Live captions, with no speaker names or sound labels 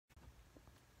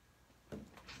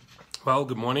Well,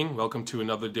 good morning. Welcome to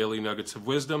another Daily Nuggets of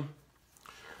Wisdom.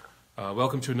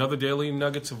 Welcome to another Daily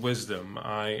Nuggets of Wisdom.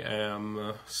 I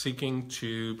am seeking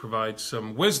to provide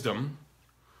some wisdom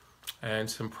and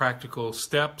some practical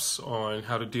steps on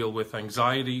how to deal with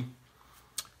anxiety,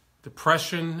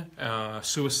 depression,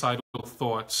 suicidal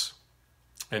thoughts,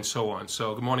 and so on.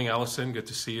 So, good morning, Allison. Good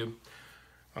to see you.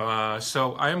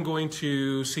 So, I am going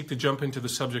to seek to jump into the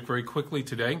subject very quickly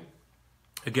today.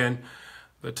 Again,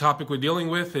 the topic we're dealing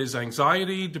with is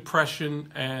anxiety,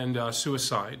 depression, and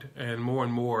suicide. And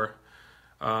more,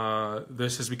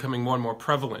 this is becoming more and more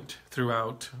prevalent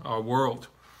throughout our world.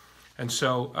 And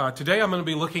so today I'm going to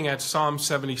be looking at Psalm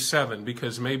 77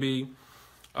 because maybe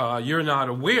you're not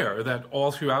aware that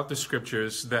all throughout the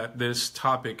scriptures that this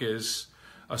topic is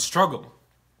a struggle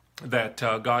that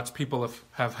God's people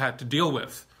have had to deal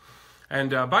with. And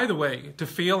by the way, to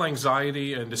feel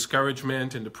anxiety and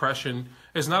discouragement and depression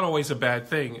is not always a bad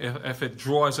thing if it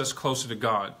draws us closer to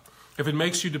God. If it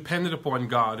makes you dependent upon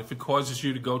God, if it causes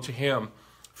you to go to Him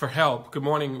for help. Good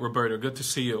morning, Roberta. Good to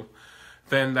see you.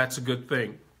 Then that's a good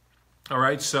thing. All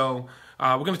right, so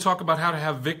we're going to talk about how to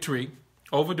have victory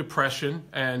over depression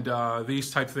and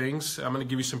these type things. I'm going to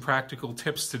give you some practical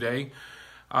tips today.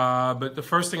 But the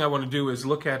first thing I want to do is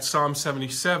look at Psalm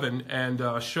 77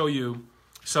 and show you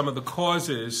some of the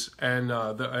causes and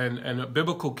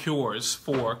biblical cures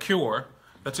for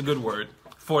that's a good word,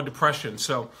 for depression.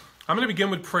 So I'm going to begin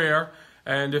with prayer.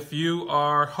 And if you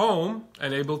are home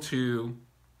and able to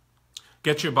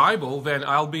get your Bible, then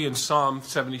I'll be in Psalm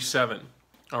 77.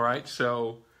 All right.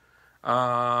 So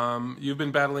you've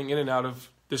been battling in and out of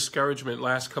discouragement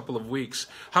last couple of weeks.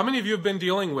 How many of you have been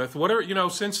dealing with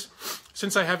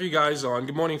since I have you guys on?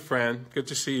 Good morning, Fran. Good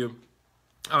to see you.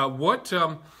 What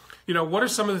are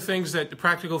some of the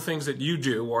practical things that you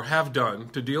do or have done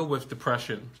to deal with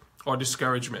depression or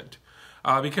discouragement?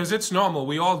 Because it's normal.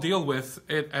 We all deal with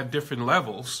it at different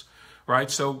levels,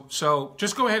 right? So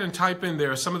just go ahead and type in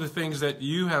there some of the things that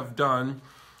you have done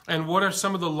and what are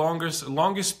some of the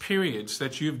longest periods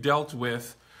that you've dealt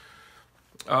with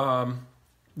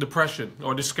depression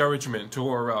or discouragement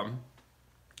or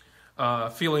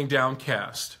feeling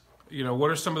downcast.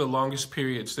 What are some of the longest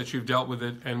periods that you've dealt with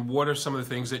it, and what are some of the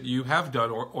things that you have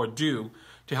done or do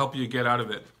to help you get out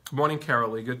of it? Good morning,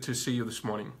 Carolee. Good to see you this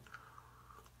morning.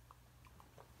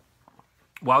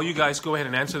 While you guys go ahead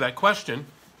and answer that question,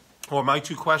 or my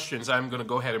two questions, I'm going to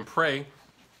go ahead and pray,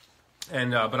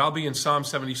 but I'll be in Psalm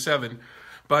 77.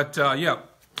 But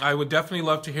I would definitely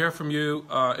love to hear from you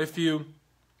if you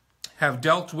have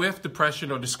dealt with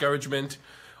depression or discouragement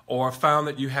or found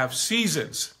that you have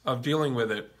seasons of dealing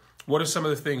with it. What are some of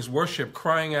the things? Worship,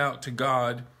 crying out to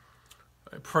God,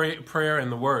 prayer,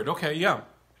 and the Word. Okay, yeah.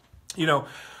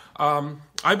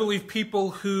 I believe people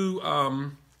who,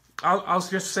 I'll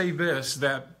just say this,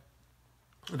 that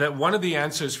one of the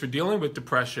answers for dealing with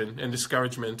depression and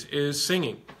discouragement is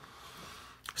singing.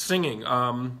 Singing.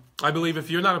 I believe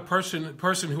if you're not a person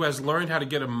who has learned how to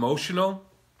get emotional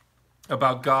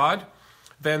about God,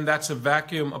 then that's a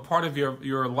vacuum, a part of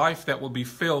your life that will be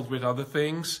filled with other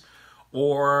things,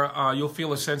 or you'll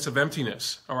feel a sense of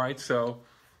emptiness. All right, so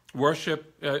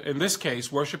worship, in this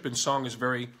case, worship and song is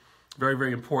very, very,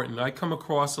 very important. I come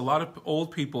across a lot of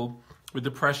old people with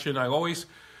depression. I always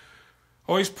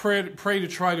pray to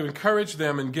try to encourage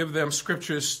them and give them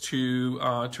scriptures to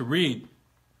read.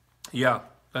 Yeah,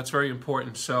 that's very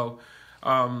important. So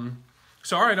all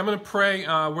right, I'm going to pray.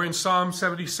 We're in Psalm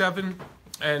 77,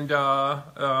 and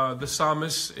the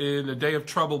psalmist in the day of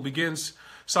trouble begins.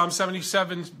 Psalm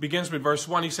 77 begins with verse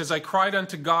 1. He says, I cried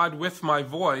unto God with my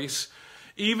voice,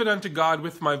 even unto God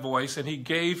with my voice, and He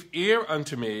gave ear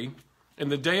unto me. In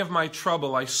the day of my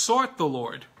trouble, I sought the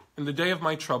Lord. In the day of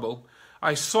my trouble,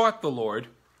 I sought the Lord.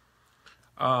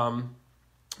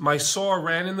 My sore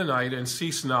ran in the night and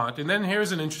ceased not. And then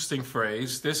here's an interesting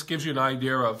phrase. This gives you an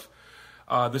idea of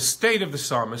the state of the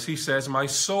psalmist. He says, my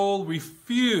soul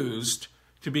refused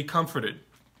to be comforted.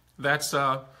 That's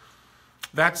a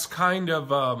kind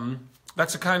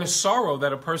of sorrow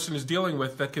that a person is dealing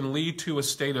with that can lead to a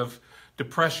state of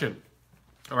depression.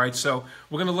 All right, so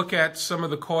we're going to look at some of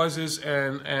the causes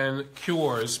and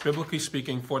cures, biblically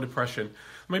speaking, for depression.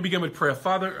 Let me begin with prayer.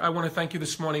 Father, I want to thank you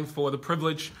this morning for the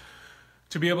privilege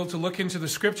to be able to look into the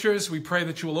scriptures. We pray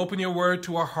that you will open your word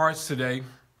to our hearts today,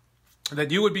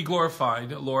 that you would be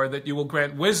glorified, Lord, that you will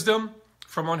grant wisdom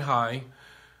from on high,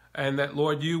 and that,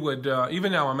 Lord, you would,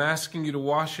 even now, I'm asking you to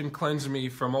wash and cleanse me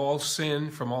from all sin,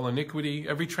 from all iniquity,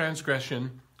 every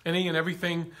transgression, any and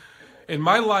everything in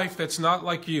my life that's not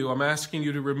like you. I'm asking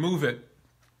you to remove it.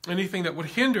 Anything that would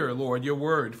hinder, Lord, your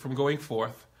word from going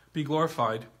forth, be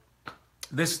glorified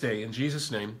this day in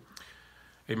Jesus' name.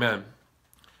 Amen.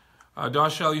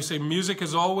 Darshell, you say, music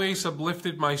has always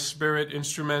uplifted my spirit,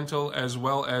 instrumental as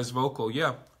well as vocal.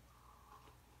 Yeah.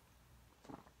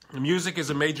 Music is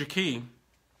a major key.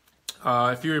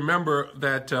 If you remember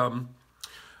that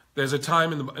there's a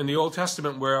time in the Old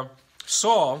Testament where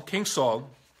King Saul,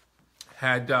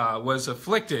 was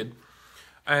afflicted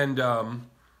and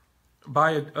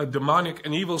by a demonic,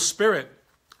 an evil spirit,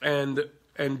 and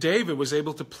David was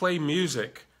able to play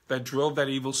music that drove that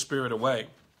evil spirit away.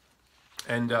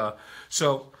 And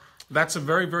so that's a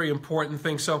very, very important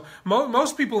thing. So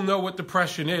most people know what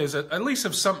depression is, at least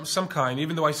of some kind,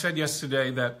 even though I said yesterday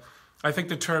that I think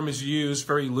the term is used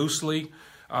very loosely.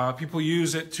 People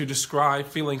use it to describe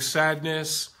feeling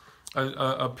sadness,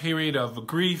 a period of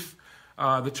grief.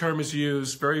 The term is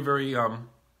used very, very,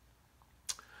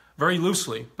 very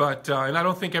loosely. But and I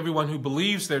don't think everyone who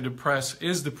believes they're depressed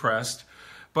is depressed.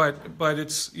 But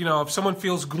it's, if someone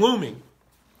feels gloomy,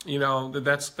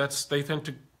 that's they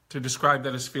tend to describe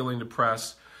that as feeling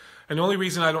depressed. And the only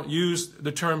reason I don't use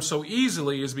the term so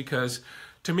easily is because,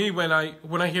 to me, when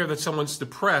I hear that someone's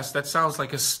depressed, that sounds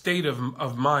like a state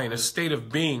of mind, a state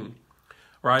of being,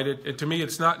 right? To me,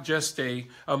 it's not just a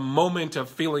moment of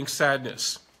feeling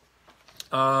sadness.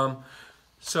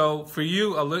 So for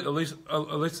you,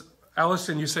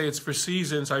 Allison, you say it's for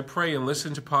seasons. I pray and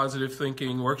listen to positive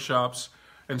thinking workshops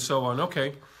and so on.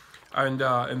 Okay, and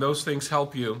those things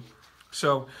help you.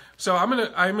 So I'm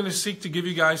gonna seek to give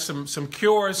you guys some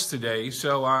cures today.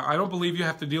 So I don't believe you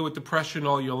have to deal with depression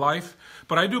all your life,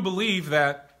 but I do believe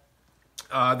that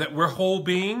we're whole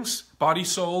beings, body,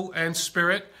 soul, and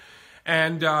spirit,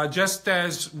 and just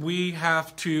as we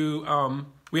have to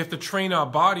train our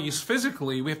bodies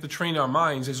physically, we have to train our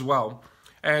minds as well.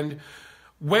 And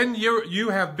when you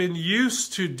have been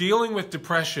used to dealing with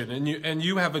depression and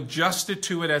you have adjusted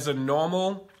to it as a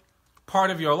normal part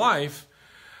of your life,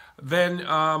 then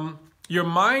your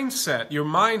mindset, your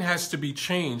mind has to be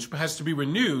changed, has to be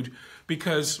renewed,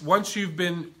 because once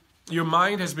your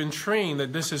mind has been trained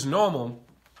that this is normal,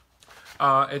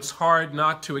 it's hard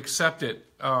not to accept it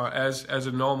as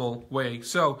a normal way.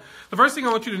 So the first thing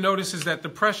I want you to notice is that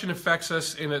depression affects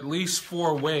us in at least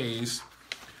 4 ways,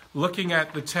 looking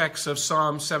at the text of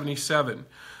Psalm 77.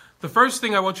 The first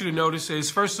thing I want you to notice is,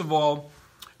 first of all,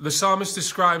 the psalmist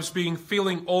describes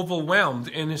feeling overwhelmed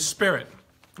in his spirit.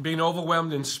 Being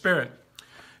overwhelmed in spirit.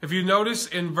 If you notice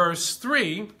in verse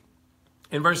 3,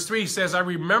 he says, I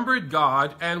remembered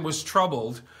God and was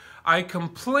troubled. I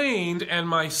complained and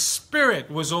my spirit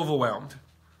was overwhelmed.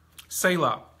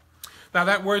 Selah. Now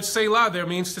that word Selah there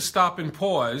means to stop and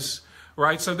pause,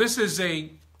 right? So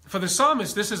for the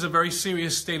psalmist, this is a very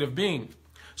serious state of being.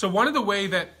 So one of the ways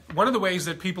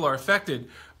that people are affected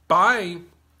by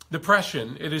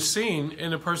depression, it is seen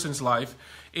in a person's life,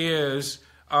 is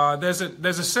there's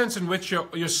a sense in which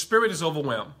your spirit is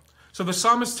overwhelmed. So the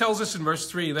psalmist tells us in verse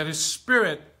 3 that his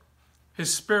spirit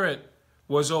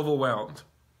was overwhelmed.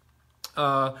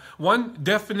 One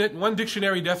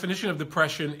dictionary definition of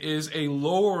depression is a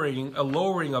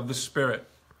lowering of the spirit.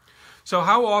 So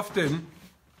how often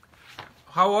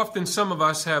some of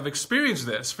us have experienced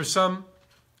this for some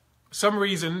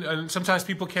reason, and sometimes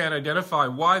people can't identify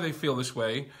why they feel this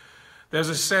way. There's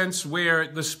a sense where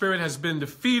the spirit has been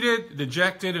defeated,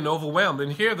 dejected, and overwhelmed.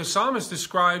 And here the psalmist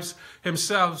describes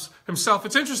himself.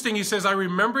 It's interesting. He says, I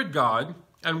remembered God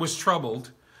and was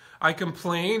troubled. I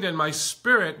complained and my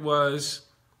spirit was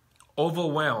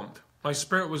overwhelmed. My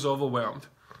spirit was overwhelmed.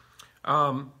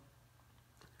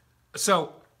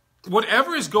 So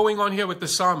whatever is going on here with the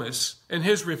psalmist, in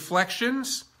his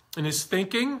reflections, in his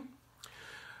thinking,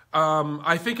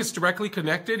 I think it's directly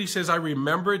connected. He says, I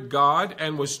remembered God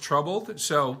and was troubled.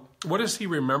 So what is he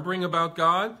remembering about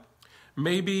God?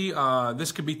 Maybe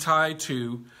this could be tied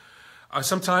to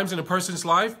sometimes in a person's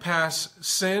life, past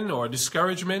sin or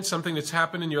discouragement, something that's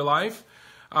happened in your life.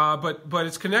 But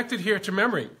it's connected here to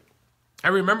memory. I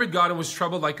remembered God and was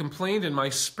troubled. I complained and my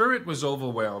spirit was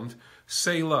overwhelmed.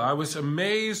 Selah. I was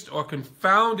amazed or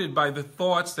confounded by the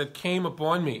thoughts that came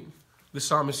upon me, the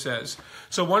psalmist says.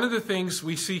 So one of the things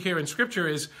we see here in Scripture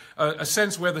is a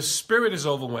sense where the spirit is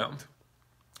overwhelmed.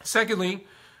 Secondly,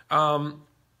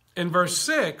 in verse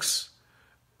 6,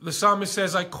 the psalmist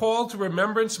says, I call to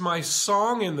remembrance my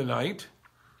song in the night.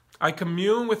 I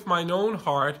commune with mine own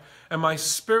heart, and my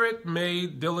spirit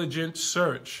made diligent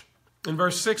search. In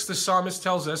verse 6, the psalmist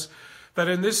tells us that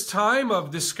in this time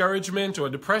of discouragement or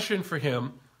depression for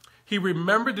him, he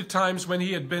remembered the times when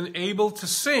he had been able to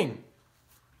sing,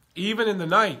 even in the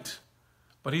night,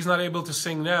 but he's not able to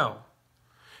sing now.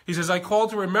 He says, I call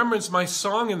to remembrance my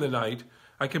song in the night.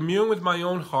 I commune with my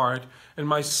own heart, and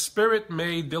my spirit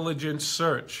made diligent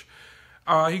search.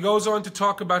 He goes on to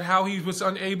talk about how he's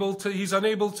unable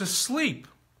to sleep.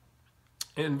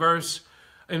 In verse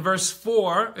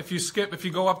 4, if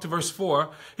you go up to verse 4,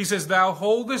 he says, "Thou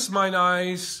holdest mine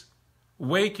eyes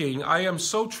waking. I am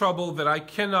so troubled that I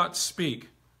cannot speak."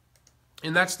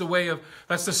 And that's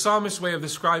the psalmist's way of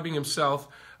describing himself,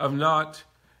 of not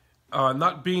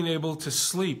being able to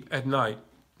sleep at night.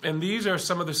 And these are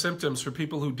some of the symptoms for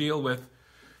people who deal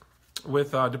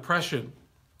with depression.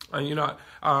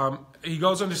 He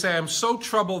goes on to say, "I'm so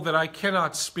troubled that I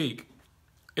cannot speak."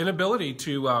 Inability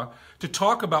to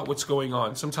talk about what's going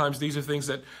on. Sometimes these are things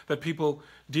that people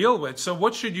deal with. So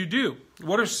what should you do?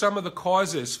 What are some of the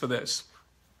causes for this?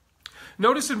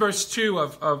 Notice in verse 2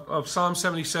 of Psalm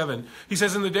 77, he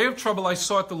says, "In the day of trouble I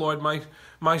sought the Lord.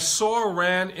 My soul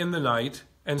ran in the night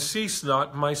and ceased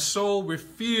not. My soul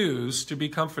refused to be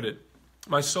comforted."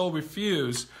 My soul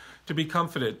refused to be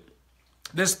comforted.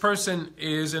 This person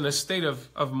is in a state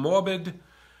of morbid,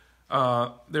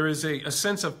 there is a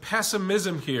sense of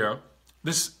pessimism here.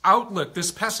 This outlook,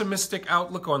 this pessimistic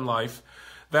outlook on life,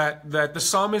 that the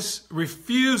psalmist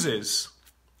refuses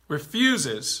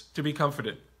to be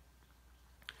comforted.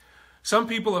 Some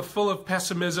people are full of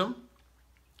pessimism,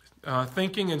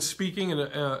 thinking and speaking, and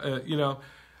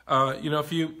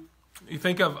if you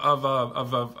think of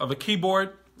a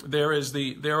keyboard, there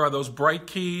are those bright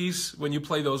keys. When you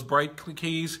play those bright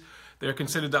keys, they're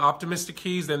considered the optimistic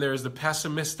keys. Then there's the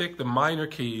pessimistic, the minor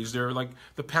keys. They're like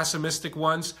the pessimistic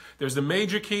ones. There's the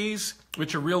major keys,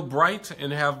 which are real bright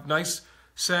and have nice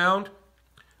sound.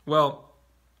 Well,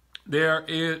 there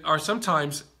are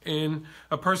sometimes in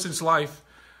a person's life,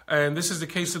 and this is the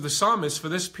case of the psalmist for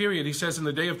this period. He says, "In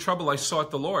the day of trouble I sought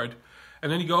the Lord."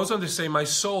 And then he goes on to say, my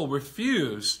soul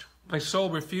refused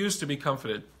to be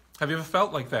comforted. Have you ever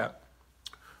felt like that?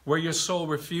 Where your soul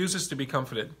refuses to be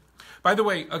comforted? By the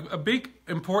way, a big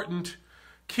important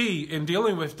key in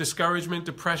dealing with discouragement,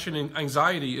 depression, and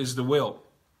anxiety is the will.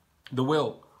 The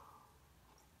will.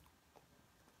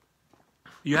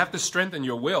 You have to strengthen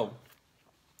your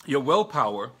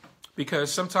willpower,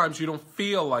 because sometimes you don't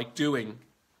feel like doing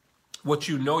what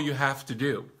you know you have to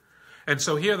do. And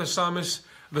so here the psalmist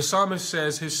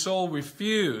says his soul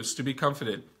refused to be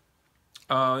comforted.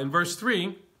 In verse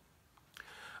 3,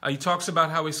 he talks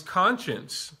about how his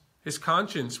conscience was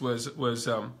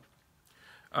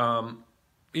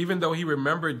even though he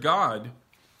remembered God,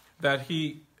 that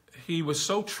he was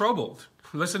so troubled.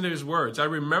 Listen to his words. "I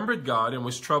remembered God and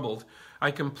was troubled. I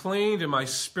complained and my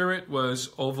spirit was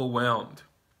overwhelmed."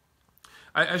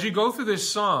 As you go through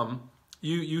this psalm,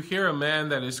 you hear a man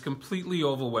that is completely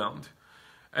overwhelmed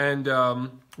and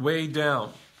weighed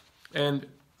down. And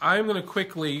I'm going to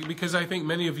quickly, because I think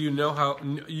many of you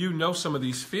know some of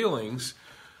these feelings.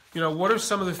 What are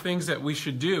some of the things that we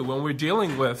should do when we're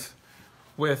dealing with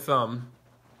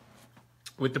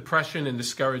depression and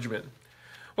discouragement?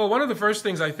 Well, one of the first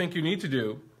things I think you need to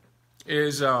do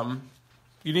is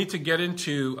you need to get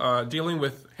into dealing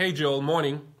with, hey, Joel,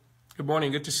 morning. Good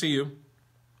morning. Good to see you.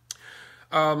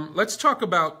 Let's talk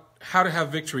about how to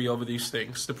have victory over these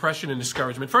things, depression and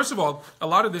discouragement. First of all, a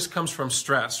lot of this comes from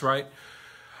stress, right?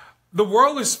 The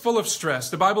world is full of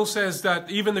stress. The Bible says that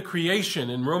even the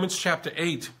creation in Romans chapter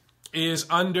 8 is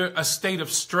under a state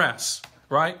of stress,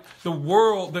 right? The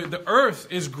world, the earth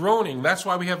is groaning. That's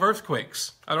why we have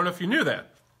earthquakes. I don't know if you knew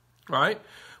that, right?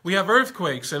 We have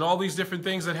earthquakes and all these different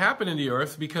things that happen in the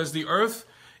earth because the earth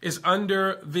is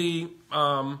under the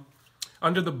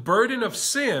burden of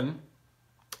sin.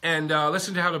 And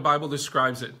listen to how the Bible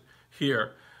describes it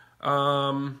here.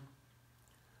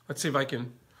 Let's see if I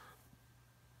can.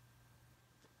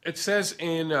 It says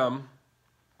in,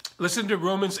 listen to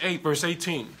Romans 8, verse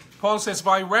 18. Paul says,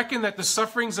 "For I reckon that the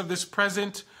sufferings of this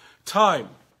present time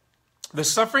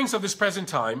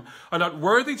are not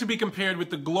worthy to be compared with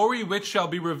the glory which shall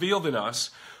be revealed in us.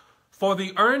 For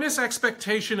the earnest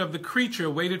expectation of the creature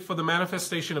waited for the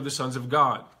manifestation of the sons of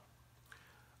God."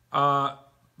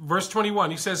 Verse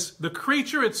 21, he says, "The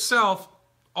creature itself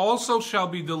also shall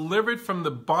be delivered from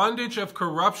the bondage of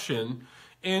corruption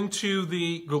into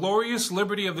the glorious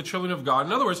liberty of the children of God."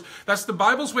 In other words, that's the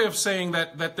Bible's way of saying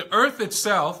that the earth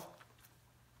itself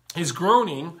is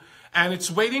groaning and it's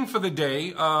waiting for the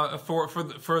day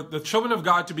for the children of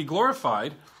God to be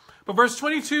glorified. But verse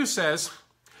 22 says,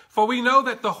 "For we know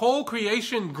that the whole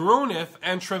creation groaneth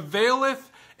and travaileth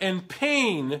in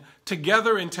pain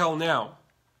together until now."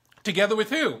 Together with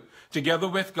who? Together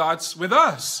with with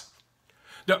us.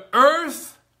 The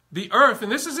earth,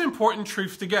 and this is an important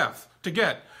truth to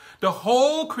get. The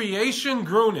whole creation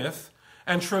groaneth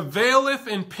and travaileth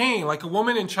in pain, like a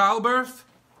woman in childbirth,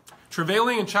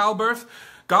 travailing in childbirth.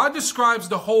 God describes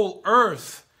the whole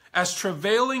earth as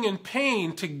travailing in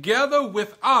pain together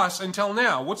with us until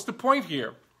now. What's the point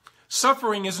here?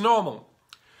 Suffering is normal.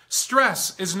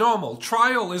 Stress is normal.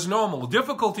 Trial is normal.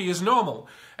 Difficulty is normal.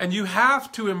 And you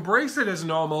have to embrace it as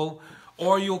normal,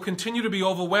 or you'll continue to be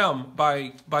overwhelmed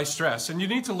by stress. And you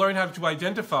need to learn how to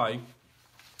identify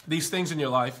these things in your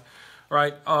life,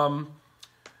 right?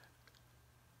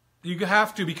 You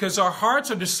have to, because our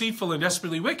hearts are deceitful and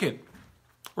desperately wicked,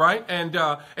 right?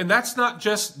 And that's not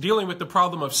just dealing with the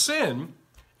problem of sin.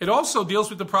 It also deals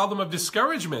with the problem of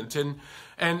discouragement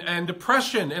and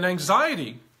depression and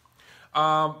anxiety,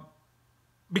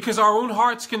 because our own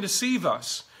hearts can deceive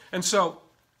us. And so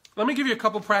let me give you a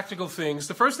couple practical things.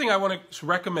 The first thing I want to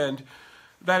recommend,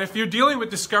 that if you're dealing with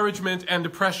discouragement and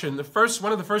depression,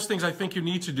 one of the first things I think you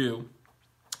need to do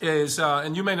is,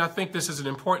 and you may not think this is an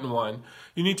important one,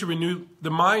 you need to renew, the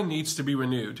mind needs to be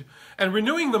renewed. And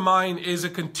renewing the mind is a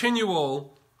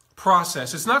continual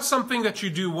process. It's not something that you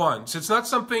do once. It's not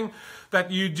something that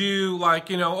you do like,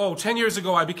 10 years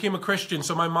ago I became a Christian,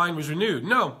 so my mind was renewed.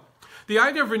 No. The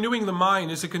idea of renewing the mind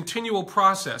is a continual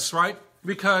process, right?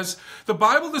 Because the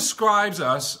Bible describes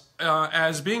us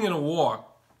as being in a war.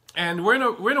 And we're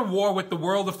in a war with the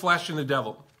world, the flesh, and the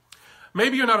devil.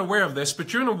 Maybe you're not aware of this,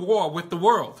 but you're in a war with the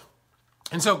world.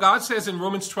 And so God says in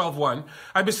Romans 12:1,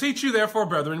 I beseech you therefore,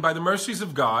 brethren, by the mercies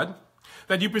of God,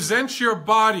 that you present your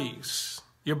bodies,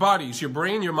 your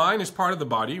brain, your mind is part of the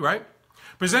body, right?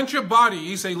 Present your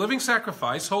bodies a living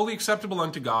sacrifice, wholly acceptable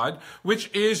unto God,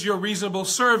 which is your reasonable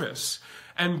service.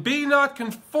 And be not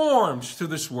conformed to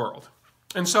this world.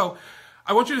 And so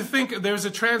I want you to think, there's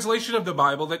a translation of the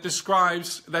Bible that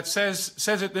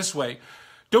says it this way.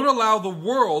 Don't allow the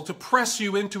world to press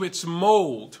you into its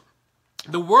mold.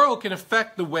 The world can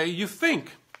affect the way you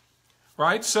think,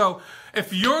 right? So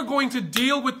if you're going to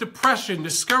deal with depression,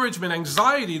 discouragement,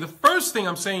 anxiety, the first thing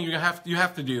I'm saying you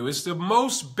have to do is the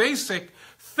most basic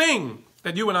thing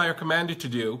that you and I are commanded to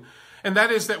do, and that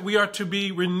is that we are to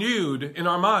be renewed in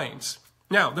our minds.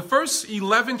 Now, the first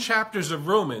 11 chapters of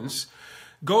Romans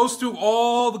goes through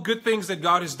all the good things that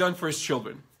God has done for his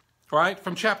children. Right?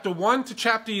 From chapter 1 to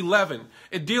chapter 11,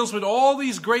 it deals with all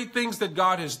these great things that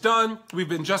God has done. We've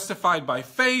been justified by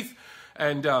faith,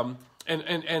 and how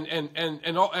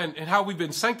we've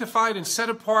been sanctified and set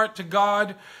apart to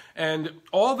God, and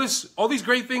all these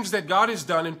great things that God has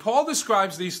done. And Paul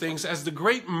describes these things as the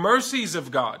great mercies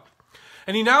of God.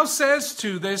 And he now says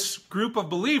to this group of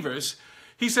believers,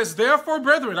 he says, therefore,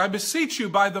 brethren, I beseech you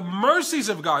by the mercies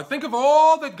of God. Think of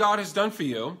all that God has done for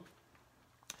you.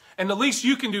 And the least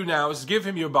you can do now is give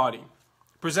him your body.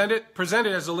 Present it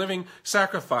as a living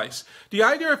sacrifice. The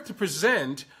idea of to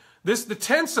present, the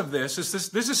tense of this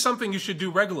is something you should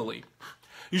do regularly.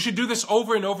 You should do this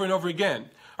over and over and over again.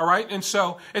 All right? And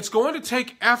so it's going to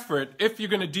take effort if you're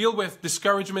going to deal with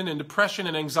discouragement and depression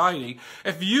and anxiety.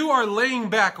 If you are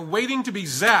laying back, waiting to be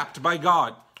zapped by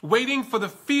God, waiting for the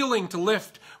feeling to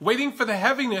lift, waiting for the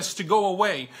heaviness to go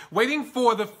away, waiting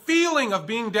for the feeling of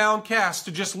being downcast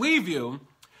to just leave you,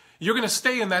 you're going to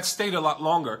stay in that state a lot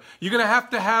longer. You're going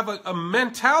to have a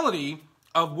mentality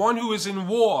of one who is in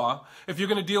war if you're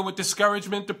going to deal with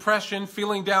discouragement, depression,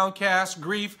 feeling downcast,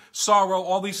 grief, sorrow,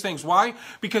 all these things. Why?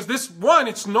 Because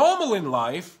it's normal in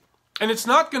life, and it's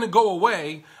not going to go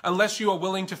away unless you are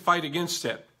willing to fight against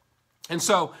it. And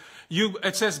so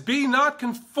it says, be not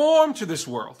conformed to this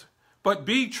world, but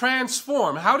be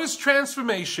transformed. How does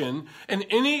transformation in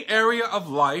any area of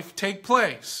life take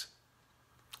place?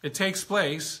 It takes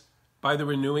place by the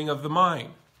renewing of the mind.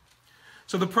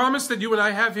 So the promise that you and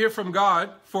I have here from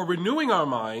God for renewing our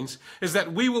minds is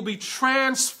that we will be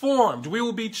transformed. We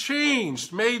will be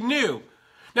changed, made new.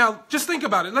 Now, just think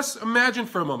about it. Let's imagine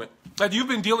for a moment that you've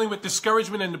been dealing with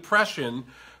discouragement and depression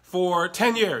for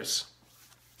 10 years.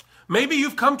 Maybe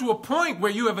you've come to a point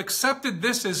where you have accepted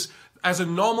this as a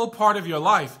normal part of your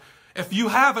life. If you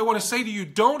have, I want to say to you,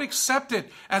 don't accept it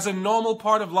as a normal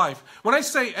part of life. When I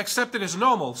say accept it as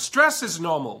normal, stress is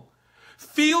normal.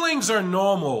 Feelings are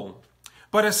normal.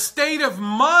 But a state of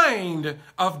mind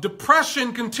of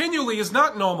depression continually is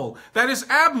not normal. That is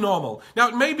abnormal. Now,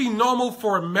 it may be normal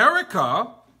for America,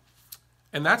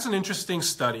 and that's an interesting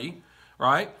study,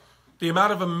 right? The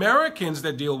amount of Americans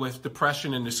that deal with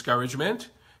depression and discouragement,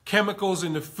 chemicals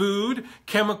in the food,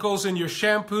 chemicals in your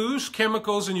shampoos,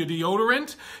 chemicals in your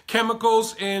deodorant,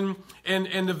 chemicals in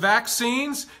the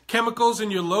vaccines, chemicals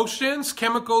in your lotions,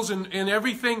 chemicals in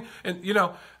everything, and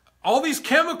all these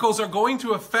chemicals are going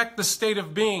to affect the state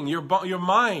of being, your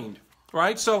mind,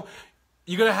 right? So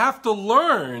you're going to have to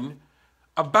learn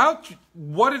about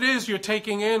what it is you're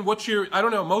taking in, I don't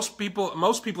know, most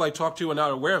people I talk to are not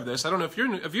aware of this. I don't know if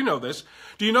you know this.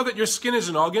 Do you know that your skin is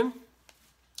an organ?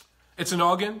 It's an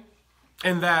organ.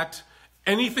 and that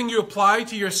anything you apply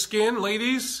to your skin,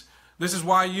 ladies, this is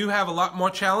why you have a lot more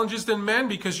challenges than men,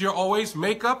 because you're always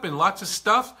makeup and lots of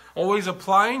stuff, always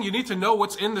applying. You need to know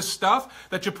what's in the stuff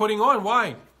that you're putting on.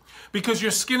 Why? Because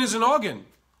your skin is an organ.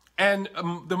 And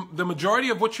the majority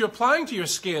of what you're applying to your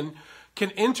skin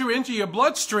can enter into your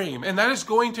bloodstream, and that is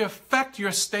going to affect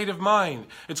your state of mind.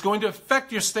 It's going to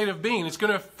affect your state of being. It's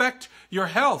going to affect your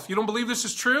health. You don't believe this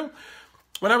is true?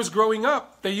 When I was growing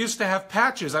up, they used to have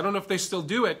patches. I don't know if they still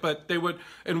do it, but they would,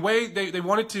 they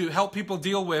wanted to help people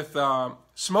deal with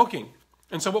smoking.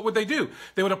 And so what would they do?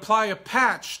 They would apply a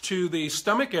patch to the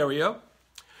stomach area,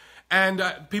 and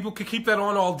people could keep that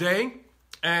on all day.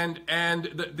 And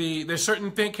there's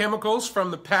certain chemicals from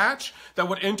the patch that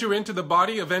would enter into the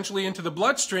body, eventually into the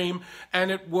bloodstream, and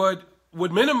it would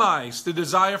minimize the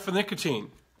desire for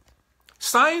nicotine.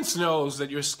 Science knows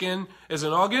that your skin is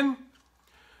an organ.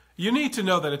 You need to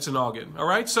know that it's an organ, all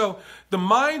right? So the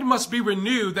mind must be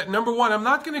renewed that, number one, I'm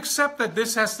not going to accept that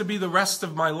this has to be the rest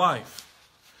of my life,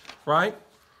 right?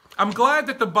 I'm glad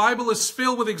that the Bible is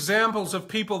filled with examples of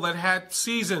people that had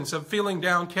seasons of feeling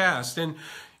downcast. And,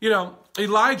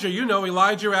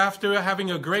 Elijah, after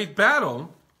having a great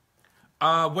battle,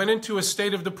 went into a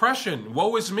state of depression.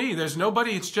 Woe is me. There's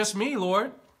nobody. It's just me,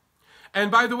 Lord. And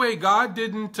by the way, God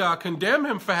didn't condemn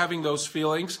him for having those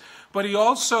feelings, but he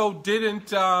also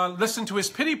didn't listen to his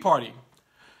pity party.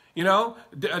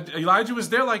 Elijah was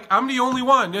there like, I'm the only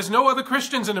one. There's no other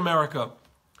Christians in America.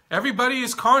 Everybody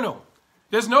is carnal.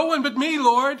 There's no one but me,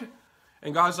 Lord.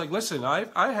 And God's like, listen,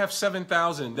 I have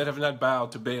 7,000 that have not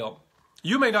bowed to Baal.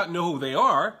 You may not know who they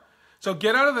are, so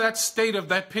get out of that state of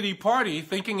that pity party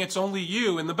thinking it's only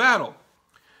you in the battle.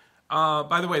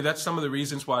 By the way, that's some of the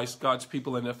reasons why God's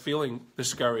people end up feeling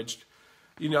discouraged.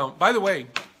 By the way,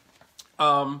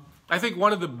 I think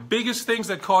one of the biggest things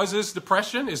that causes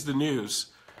depression is the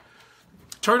news.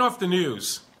 Turn off the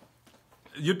news.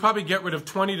 You'd probably get rid of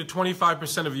 20 to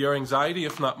 25% of your anxiety,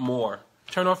 if not more.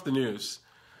 Turn off the news.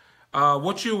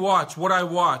 What you watch, what I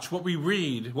watch, what we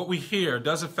read, what we hear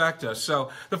does affect us. So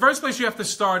the first place you have to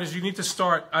start is you need to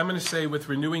start, I'm going to say, with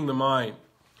renewing the mind.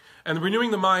 And renewing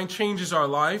the mind changes our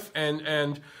life,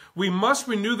 and we must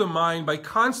renew the mind by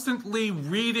constantly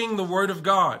reading the Word of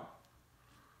God.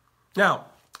 Now,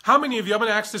 how many of you, I'm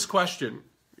going to ask this question.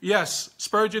 Yes,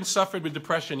 Spurgeon suffered with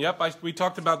depression. Yep, we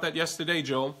talked about that yesterday,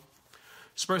 Joel.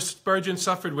 Spurgeon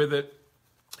suffered with it.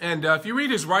 And if you read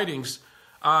his writings,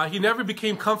 he never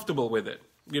became comfortable with it.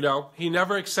 He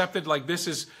never accepted like this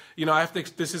is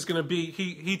going to be,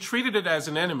 he treated it as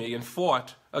an enemy and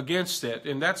fought against it.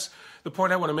 And that's the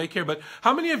point I want to make here. But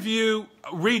how many of you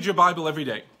read your Bible every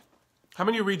day? How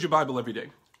many of you read your Bible every day?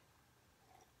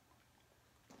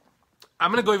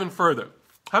 I'm going to go even further.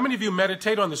 How many of you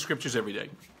meditate on the scriptures every day?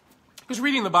 Because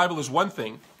reading the Bible is one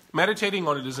thing. Meditating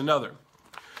on it is another.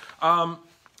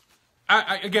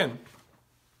 Again,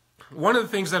 one of the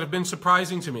things that have been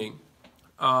surprising to me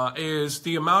is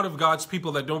the amount of God's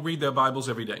people that don't read their Bibles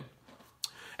every day.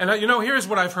 And here's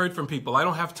what I've heard from people. I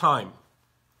don't have time.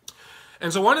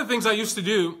 And so one of the things I used to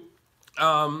do,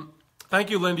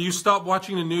 thank you, Linda, you stop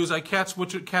watching the news. I catch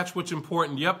what's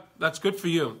important. Yep, that's good for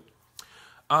you.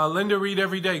 Linda, read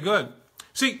every day. Good.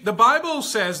 See, the Bible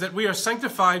says that we are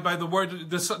sanctified by the word.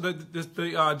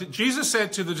 Jesus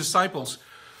said to the disciples,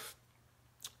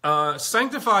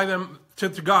 sanctify them to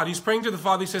God. He's praying to the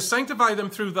Father. He says, sanctify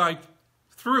them through thy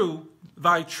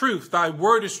truth. Thy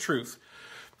word is truth.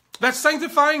 That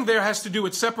sanctifying there has to do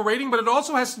with separating, but it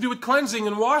also has to do with cleansing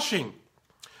and washing.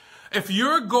 If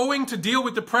you're going to deal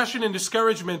with depression and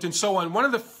discouragement and so on, one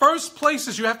of the first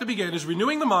places you have to begin is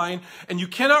renewing the mind, and you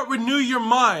cannot renew your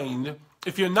mind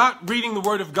if you're not reading the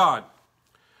Word of God.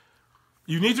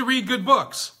 You need to read good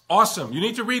books. Awesome. You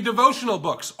need to read devotional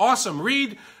books. Awesome.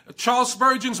 Read Charles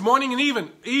Spurgeon's Morning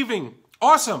and Evening.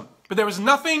 Awesome. But there is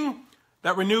nothing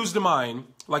that renews the mind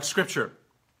like Scripture.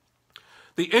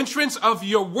 The entrance of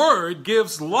your Word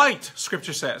gives light,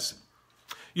 Scripture says.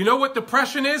 You know what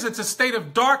depression is? It's a state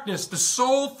of darkness. The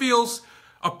soul feels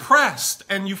oppressed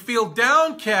and you feel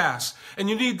downcast and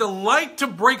you need the light to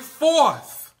break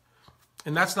forth.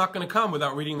 And that's not going to come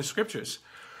without reading the Scriptures.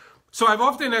 So I've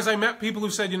often, as I met people who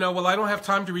said, well, I don't have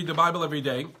time to read the Bible every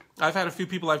day. I've had a few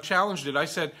people I've challenged it. I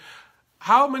said,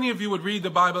 how many of you would read the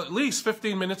Bible at least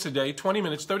 15 minutes a day, 20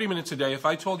 minutes, 30 minutes a day if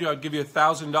I told you I'd give you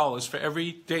 $1,000 for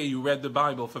every day you read the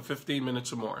Bible for 15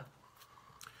 minutes or more?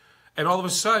 And all of a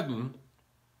sudden,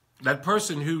 that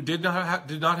person who did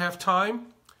not have time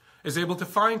is able to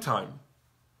find time.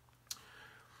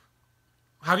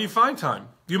 How do you find time?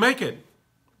 You make it.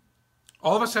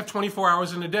 All of us have 24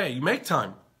 hours in a day. You make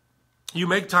time. You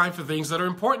make time for things that are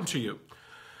important to you.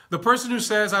 The person who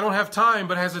says, I don't have time,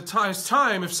 but has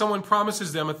time if someone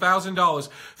promises them $1,000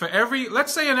 for every,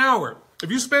 let's say an hour. If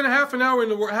you spend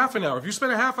if you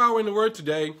spend a half hour in the Word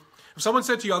today, if someone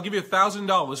said to you, I'll give you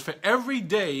 $1,000 for every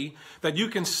day that you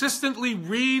consistently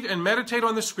read and meditate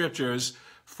on the Scriptures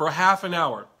for half an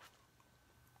hour,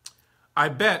 I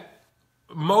bet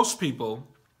most people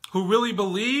who really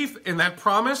believe in that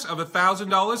promise of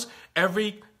 $1,000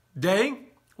 every day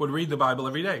would read the Bible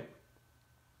every day.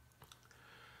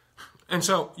 And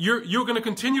so you're going to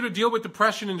continue to deal with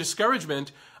depression and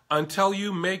discouragement until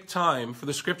you make time for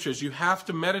the Scriptures. You have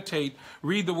to meditate,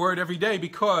 read the Word every day,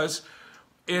 because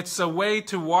it's a way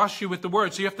to wash you with the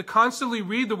Word. So you have to constantly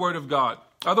read the Word of God.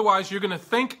 Otherwise, you're going to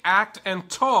think, act, and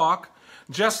talk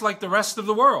just like the rest of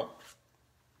the world.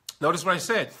 Notice what I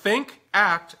said. Think,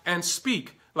 act, and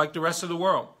speak like the rest of the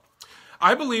world.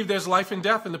 I believe there's life and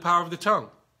death in the power of the tongue.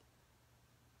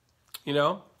 You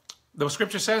know, the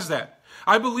Scripture says that.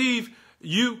 I believe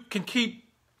you can keep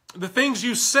the things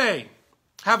you say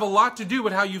have a lot to do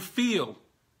with how you feel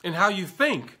and how you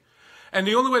think. And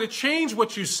the only way to change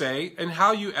what you say and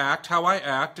how you act, how I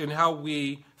act, and how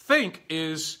we think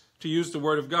is to use the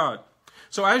Word of God.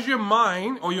 So as your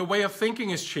mind or your way of thinking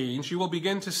is changed, you will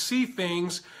begin to see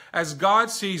things as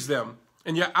God sees them.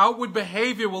 And your outward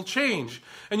behavior will change.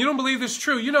 And you don't believe this is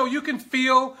true. You know, you can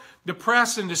feel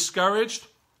depressed and discouraged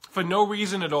for no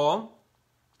reason at all.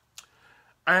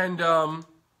 And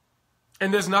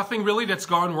there's nothing really that's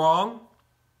gone wrong.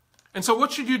 And so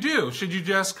what should you do? Should you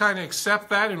just kind of accept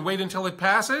that and wait until it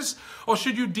passes? Or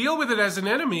should you deal with it as an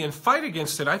enemy and fight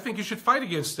against it? I think you should fight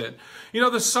against it. You know,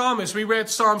 the psalmist, we read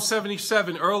Psalm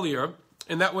 77 earlier,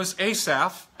 and that was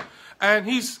Asaph. And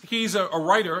he's a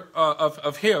writer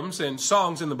of hymns and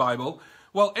songs in the Bible.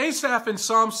 Well, Asaph in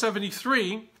Psalm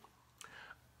 73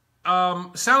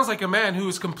 sounds like a man who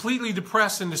is completely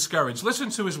depressed and discouraged. Listen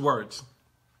to his words.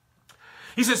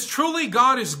 He says, truly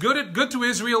God is good to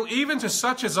Israel, even to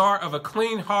such as are of a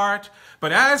clean heart.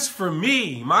 But as for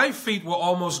me, my feet were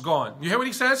almost gone. You hear what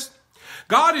he says?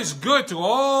 God is good to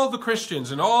all the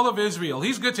Christians and all of Israel.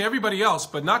 He's good to everybody else,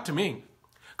 but not to me.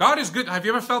 God is good. Have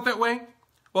you ever felt that way?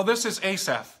 Well, this is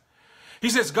Asaph. He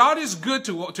says, God is good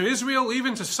to Israel,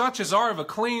 even to such as are of a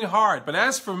clean heart. But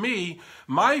as for me,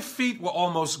 my feet were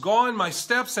almost gone. My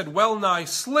steps had well nigh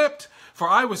slipped. For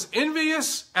I was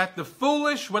envious at the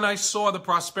foolish when I saw the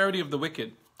prosperity of the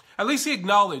wicked. At least he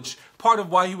acknowledged part of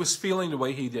why he was feeling the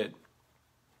way he did.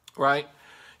 Right?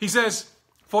 He says,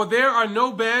 for there are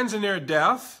no bands in their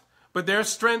death, but their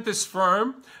strength is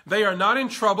firm. They are not in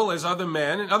trouble as other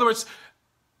men. In other words,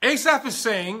 Asaph is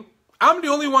saying, I'm the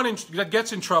only one that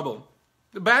gets in trouble.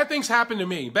 Bad things happen to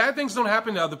me. Bad things don't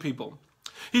happen to other people.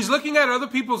 He's looking at other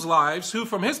people's lives who,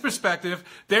 from his perspective,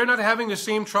 they're not having the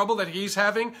same trouble that he's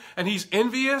having, and he's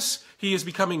envious. He is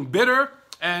becoming bitter,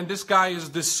 and this guy is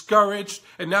discouraged,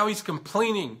 and now he's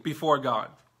complaining before God.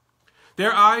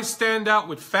 Their eyes stand out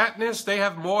with fatness. They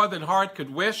have more than heart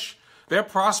could wish. They're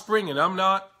prospering, and I'm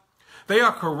not. They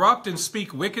are corrupt and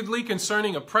speak wickedly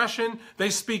concerning oppression.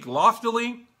 They speak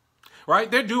loftily. Right?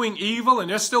 They're doing evil, and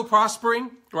they're still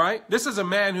prospering. Right? This is a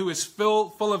man who is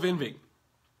full of envy.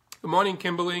 Good morning,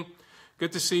 Kimberly.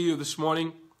 Good to see you this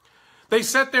morning. They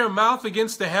set their mouth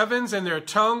against the heavens, and their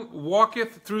tongue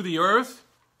walketh through the earth.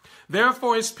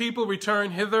 Therefore his people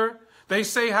return hither. They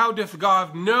say, how doth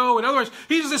God know? In other words,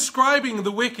 he's describing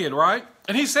the wicked, right?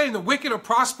 And he's saying the wicked are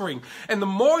prospering. And the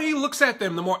more he looks at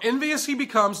them, the more envious he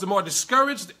becomes, the more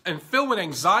discouraged and filled with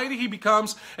anxiety he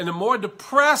becomes, and the more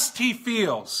depressed he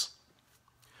feels.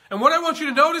 And what I want you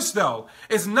to notice, though,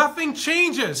 is nothing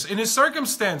changes in his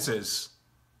circumstances.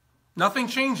 Nothing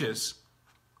changes.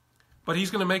 But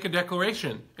he's going to make a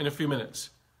declaration in a few minutes.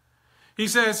 He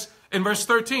says in verse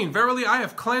 13, verily I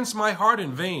have cleansed my heart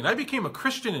in vain. I became a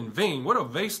Christian in vain. What a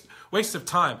waste of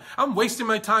time. I'm wasting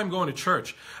my time going to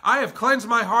church. I have cleansed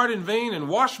my heart in vain and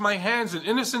washed my hands in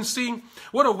innocency.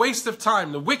 What a waste of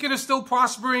time. The wicked is still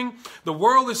prospering. The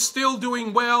world is still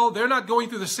doing well. They're not going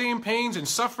through the same pains and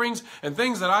sufferings and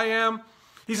things that I am.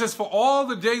 He says, for all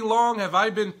the day long have I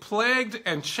been plagued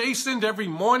and chastened every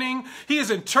morning. He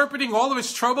is interpreting all of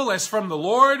his trouble as from the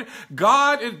Lord.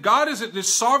 God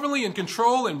is sovereignly in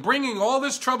control and bringing all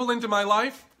this trouble into my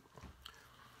life.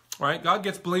 Right? God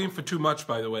gets blamed for too much,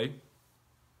 by the way.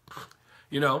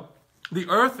 You know, the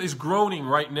earth is groaning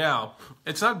right now.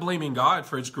 It's not blaming God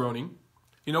for its groaning.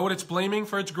 You know what it's blaming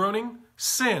for its groaning?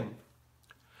 Sin.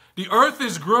 The earth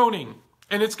is groaning.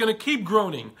 And it's going to keep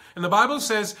groaning. And the Bible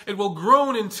says it will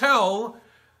groan until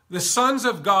the sons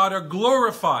of God are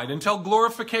glorified, until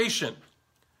glorification.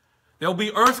 There'll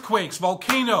be earthquakes,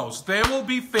 volcanoes. There will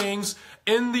be things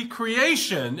in the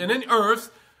creation and in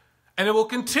earth And it will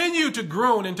continue to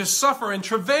groan and to suffer and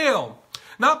travail.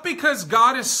 Not because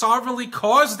God has sovereignly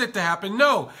caused it to happen.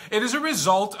 No, it is a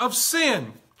result of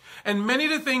sin. And many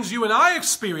of the things you and I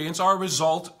experience are a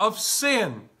result of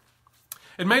sin.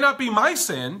 It may not be my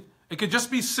sin. It could just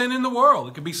be sin in the world.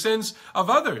 It could be sins of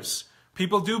others.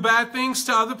 People do bad things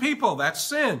to other people. That's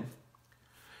sin.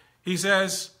 He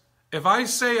says, if I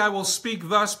say I will speak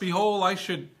thus, behold, I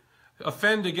should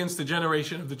offend against the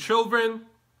generation of the children.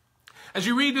 As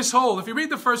you read this whole, if you read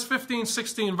the first 15,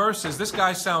 16 verses, this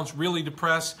guy sounds really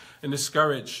depressed and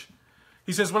discouraged.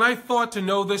 He says, when I thought to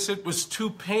know this, it was too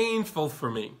painful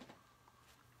for me.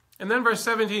 And then verse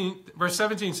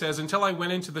 17 says, until I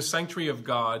went into the sanctuary of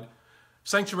God,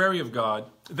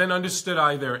 then understood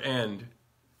I their end.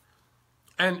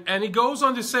 And he goes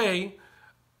on to say,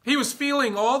 he was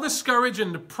feeling all discouraged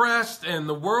and depressed, and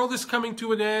the world is coming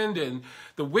to an end, and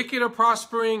the wicked are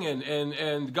prospering,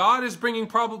 and God is bringing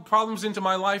problems into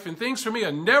my life, and things for me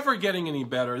are never getting any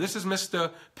better. This is Mr.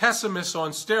 Pessimist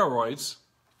on steroids.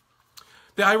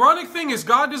 The ironic thing is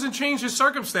God doesn't change his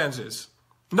circumstances.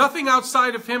 Nothing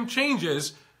outside of him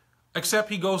changes except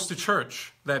he goes to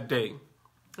church that day.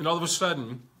 And all of a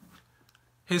sudden,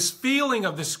 his feeling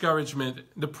of discouragement,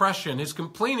 depression, his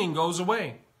complaining goes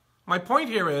away. My point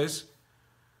here is,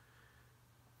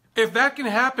 if that can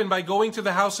happen by going to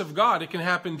the house of God, it can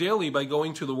happen daily by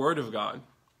going to the Word of God.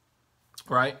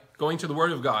 Right? Going to the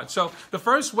Word of God. So the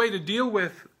first way to deal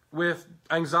with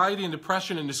anxiety and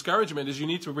depression and discouragement is you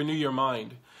need to renew your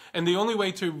mind. And the only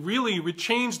way to really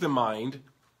change the mind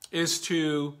is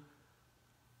to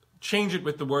change it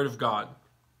with the Word of God.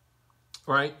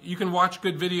 Right? You can watch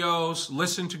good videos,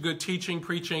 listen to good teaching,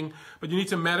 preaching, but you need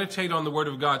to meditate on the Word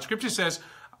of God. Scripture says,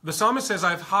 the psalmist says,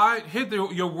 I've hid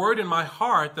your word in my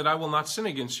heart that I will not sin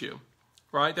against you.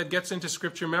 Right? That gets into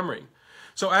scripture memory.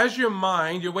 So as your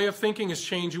mind, your way of thinking is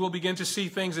changed, you will begin to see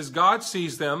things as God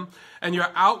sees them, and your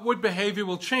outward behavior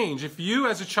will change. If you,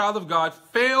 as a child of God,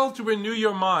 fail to renew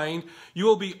your mind, you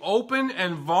will be open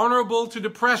and vulnerable to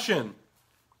depression,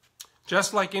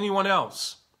 just like anyone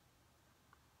else.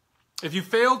 If you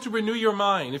fail to renew your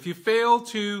mind, if you fail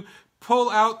to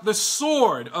pull out the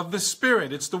sword of the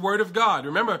Spirit, it's the Word of God.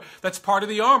 Remember, that's part of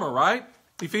the armor, right?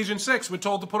 Ephesians 6, we're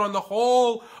told to put on the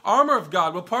whole armor of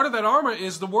God. Well, part of that armor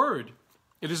is the Word.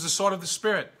 It is the sword of the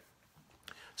Spirit.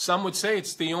 Some would say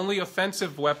it's the only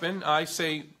offensive weapon. I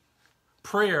say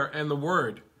prayer and the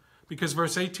Word. Because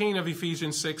verse 18 of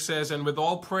Ephesians 6 says, and with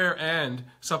all prayer and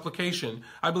supplication.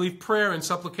 I believe prayer and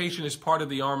supplication is part of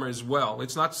the armor as well.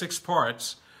 It's not 6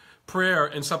 parts. Prayer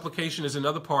and supplication is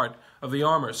another part of the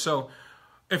armor. So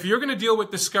if you're going to deal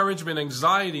with discouragement,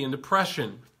 anxiety, and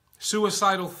depression,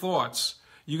 suicidal thoughts,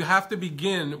 you have to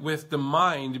begin with the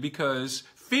mind, because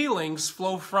feelings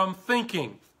flow from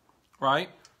thinking, right?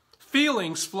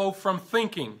 Feelings flow from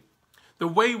thinking. The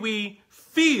way we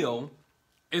feel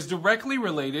is directly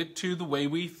related to the way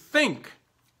we think,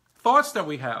 thoughts that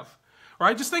we have,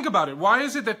 right? Just think about it. Why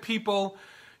is it that people,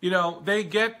 they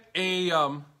get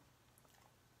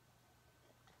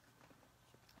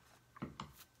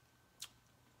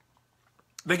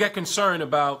they get concerned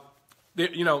about,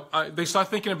 they start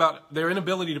thinking about their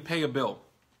inability to pay a bill,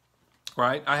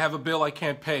 right? I have a bill I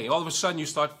can't pay. All of a sudden you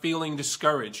start feeling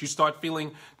discouraged. You start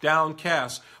feeling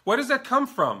downcast. Where does that come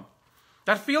from?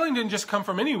 That feeling didn't just come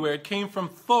from anywhere. It came from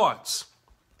thoughts,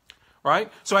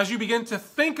 right? So as you begin to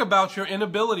think about your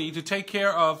inability to take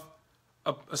care of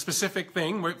a specific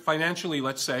thing, financially,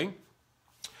 let's say,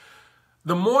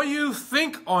 the more you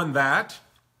think on that,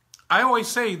 I always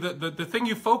say that the thing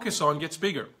you focus on gets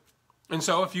bigger. And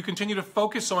so if you continue to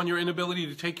focus on your inability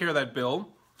to take care of that bill,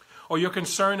 or you're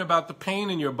concerned about the pain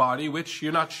in your body, which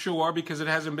you're not sure because it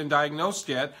hasn't been diagnosed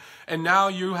yet, and now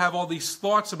you have all these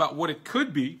thoughts about what it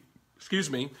could be,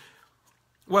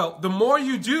 well, the more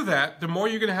you do that, the more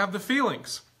you're going to have the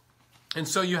feelings. And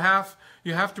so you have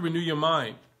to renew your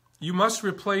mind. You must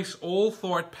replace old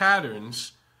thought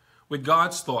patterns with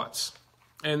God's thoughts.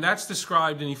 And that's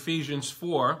described in Ephesians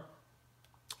 4.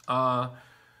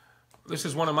 This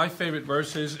is one of my favorite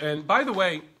verses. And by the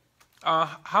way,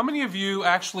 how many of you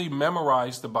actually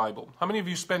memorize the Bible? How many of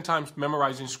you spend time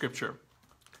memorizing Scripture?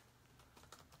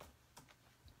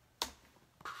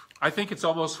 I think it's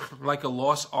almost like a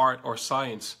lost art or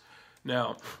science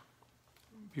now.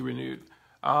 Be renewed.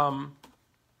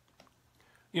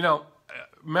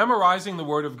 Memorizing the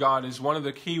Word of God is one of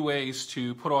the key ways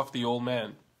to put off the old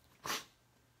man.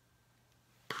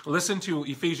 Listen to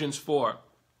Ephesians 4.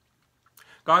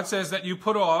 God says that you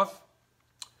put off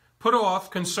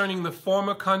concerning the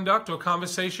former conduct or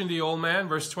conversation the old man,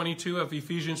 verse 22 of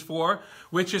Ephesians 4,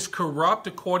 which is corrupt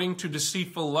according to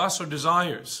deceitful lusts or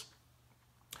desires.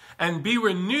 and be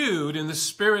renewed in the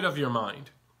spirit of your mind.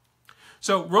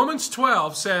 So Romans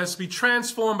 12 says, be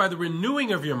transformed by the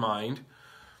renewing of your mind.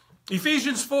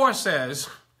 Ephesians 4 says,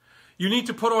 you need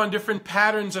to put on different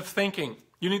patterns of thinking.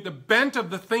 You need the bent of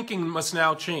the thinking must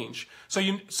now change.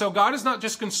 So God is not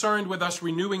just concerned with us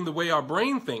renewing the way our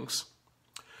brain thinks.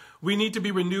 We need to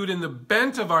be renewed in the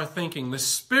bent of our thinking, the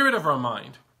spirit of our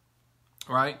mind.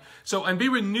 Right? So, and be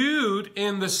renewed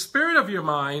in the spirit of your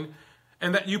mind,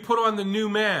 and that you put on the new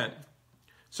man.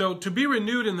 So to be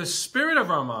renewed in the spirit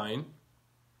of our mind,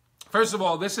 first of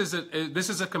all, this is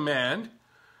a command,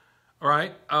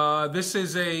 right? This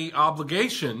is a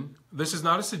obligation. This is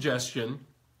not a suggestion.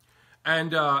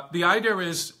 And the idea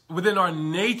is within our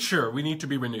nature, we need to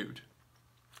be renewed,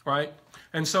 right?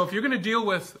 And so if you're going to deal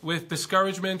with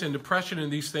discouragement and depression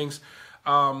and these things,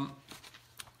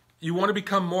 you want to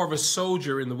become more of a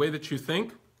soldier in the way that you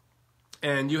think.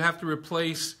 And you have to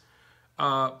replace,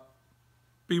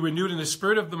 be renewed in the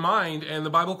spirit of the mind. And the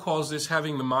Bible calls this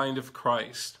having the mind of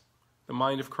Christ. The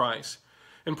mind of Christ.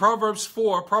 In Proverbs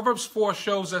 4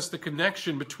 shows us the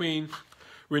connection between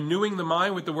renewing the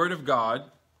mind with the Word of God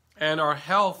and our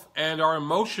health and our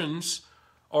emotions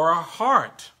or our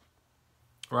heart,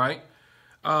 right?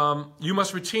 You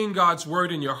must retain God's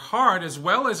Word in your heart as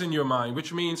well as in your mind,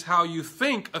 which means how you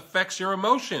think affects your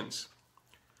emotions.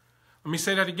 Let me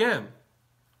say that again.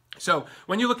 So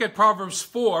when you look at Proverbs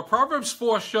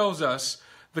 4 shows us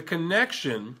the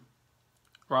connection,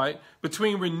 right,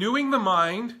 between renewing the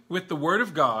mind with the Word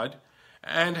of God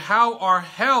and how our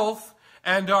health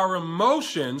and our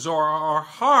emotions or our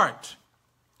heart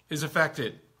is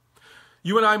affected.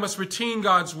 You and I must retain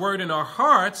God's Word in our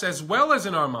hearts as well as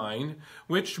in our mind,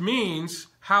 which means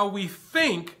how we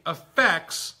think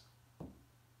affects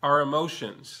our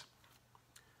emotions.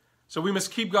 So we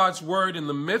must keep God's Word in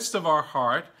the midst of our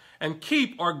heart and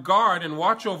keep our guard and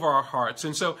watch over our hearts.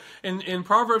 And so in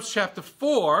Proverbs chapter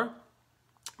 4,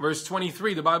 verse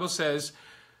 23, the Bible says,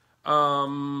 we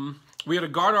are to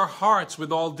guard our hearts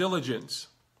with all diligence,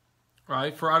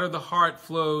 right? For out of the heart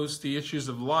flows the issues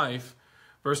of life.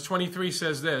 Verse 23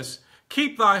 says this,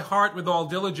 keep thy heart with all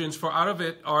diligence, for out of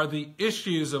it are the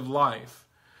issues of life.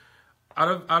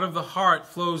 Out of the heart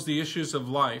flows the issues of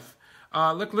life.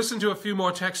 Listen to a few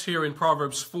more texts here in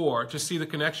Proverbs 4 to see the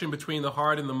connection between the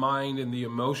heart and the mind and the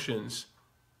emotions.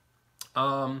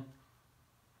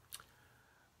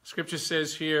 Scripture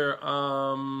says here,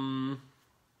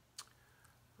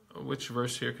 which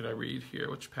verse here can I read here?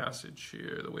 Which passage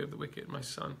here? The way of the wicked, my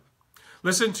son.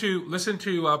 Listen to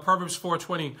Proverbs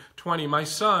 4:20. My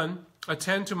son,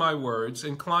 attend to my words,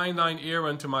 incline thine ear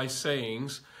unto my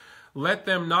sayings. Let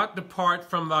them not depart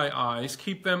from thy eyes.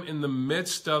 Keep them in the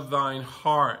midst of thine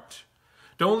heart.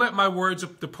 Don't let my words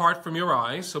depart from your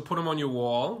eyes. So put them on your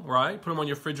wall, right? Put them on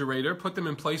your refrigerator. Put them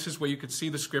in places where you could see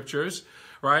the scriptures,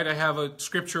 right? I have a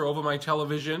scripture over my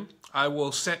television. I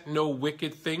will set no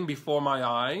wicked thing before my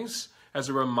eyes, as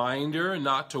a reminder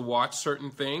not to watch certain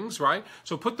things, right?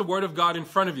 So put the Word of God in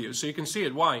front of you so you can see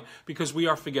it. Why? Because we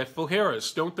are forgetful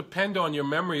hearers. Don't depend on your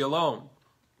memory alone.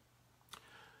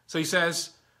 So he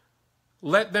says,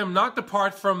 let them not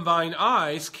depart from thine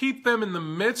eyes. Keep them in the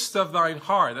midst of thine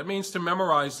heart. That means to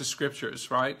memorize the scriptures,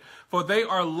 right? For they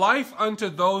are life unto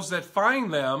those that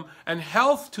find them and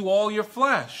health to all your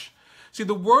flesh. See,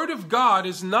 the Word of God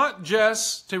is not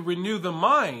just to renew the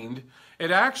mind. It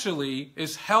actually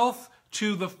is health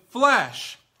to the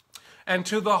flesh and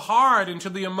to the heart and to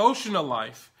the emotional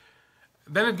life.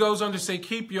 Then it goes on to say,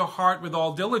 keep your heart with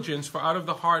all diligence, for out of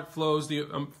the heart flows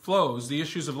the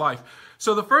issues of life.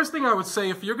 So the first thing I would say,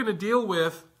 if you're going to deal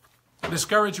with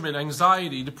discouragement,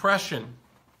 anxiety, depression,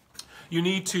 you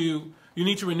need to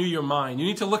renew your mind. You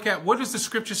need to look at what does the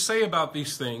Scripture say about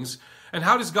these things, and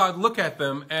how does God look at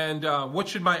them, and what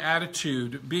should my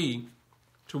attitude be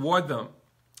toward them.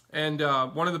 And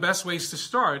one of the best ways to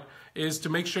start is to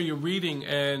make sure you're reading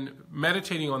and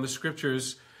meditating on the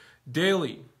Scriptures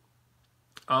daily.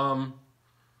 There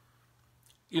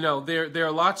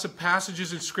are lots of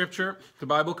passages in Scripture. The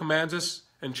Bible commands us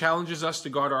and challenges us to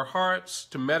guard our hearts,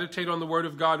 to meditate on the Word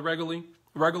of God regularly.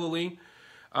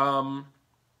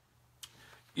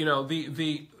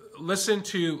 Listen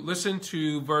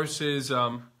to verses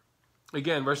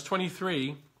again, verse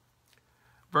 23,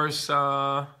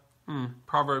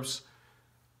 Proverbs.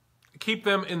 Keep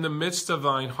them in the midst of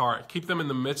thine heart. Keep them in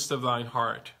the midst of thine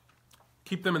heart.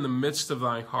 Keep them in the midst of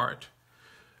thine heart.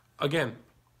 Again,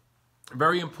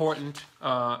 very important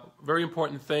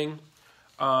thing.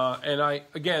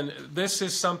 This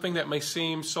is something that may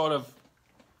seem sort of,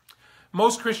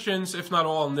 most Christians, if not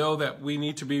all, know that we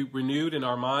need to be renewed in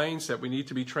our minds, that we need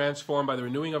to be transformed by the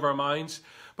renewing of our minds.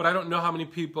 but I don't know how many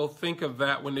people think of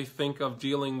that when they think of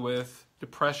dealing with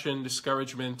depression,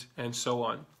 discouragement, and so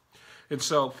on. And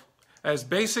so, as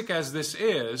basic as this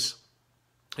is,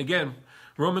 again,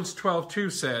 Romans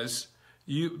 12:2 says,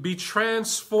 you be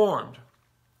transformed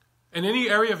in any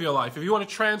area of your life. If you want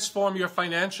to transform your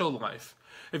financial life,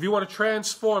 if you want to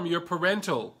transform your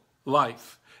parental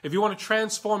life, if you want to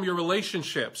transform your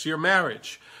relationships, your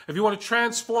marriage, if you want to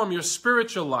transform your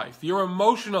spiritual life, your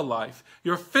emotional life,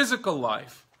 your physical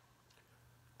life,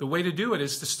 the way to do it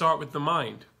is to start with the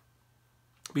mind.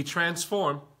 Be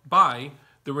transformed by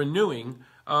the renewing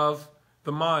of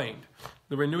the mind,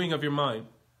 the renewing of your mind.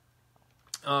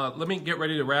 Let me get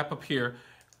ready to wrap up here.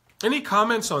 Any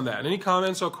comments on that? Any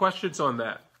comments or questions on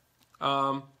that?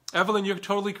 Evelyn, you're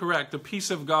totally correct. The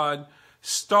peace of God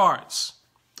starts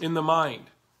in the mind,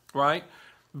 right?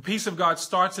 The peace of God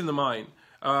starts in the mind.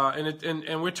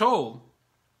 And we're told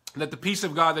that the peace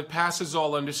of God that passes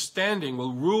all understanding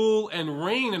will rule and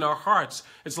reign in our hearts.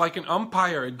 It's like an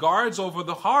umpire. It guards over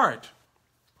the heart,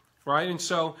 right? And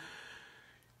so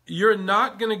you're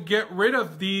not going to get rid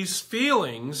of these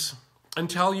feelings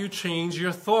until you change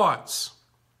your thoughts.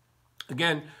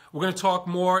 Again, we're going to talk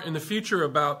more in the future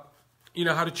about,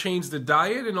 how to change the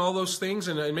diet and all those things.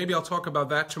 And maybe I'll talk about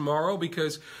that tomorrow,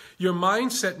 because your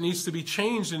mindset needs to be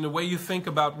changed in the way you think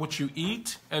about what you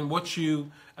eat and what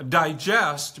you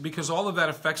digest, because all of that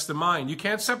affects the mind. You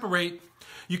can't separate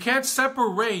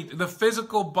the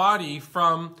physical body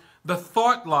from the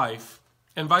thought life,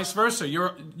 and vice versa.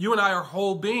 You and I are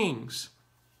whole beings.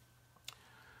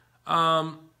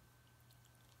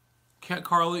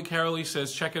 Carolee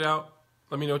says, check it out.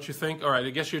 Let me know what you think. All right, I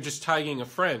guess you're just tagging a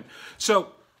friend.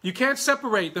 So you can't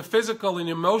separate the physical and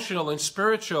emotional and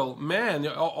spiritual man.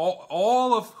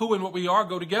 All of who and what we are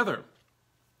go together.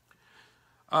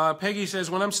 Peggy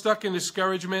says, when I'm stuck in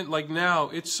discouragement like now,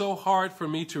 it's so hard for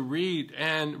me to read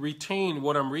and retain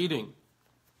what I'm reading.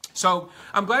 So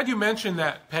I'm glad you mentioned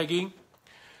that, Peggy.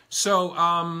 So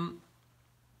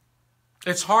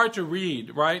it's hard to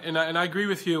read, right? And I agree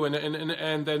with you.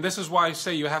 And this is why I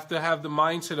say you have to have the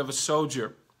mindset of a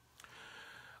soldier.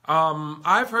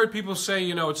 I've heard people say,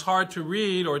 it's hard to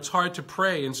read or it's hard to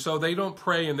pray. And so they don't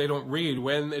pray and they don't read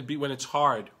when it's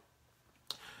hard.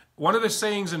 One of the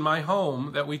sayings in my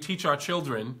home that we teach our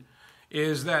children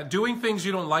is that doing things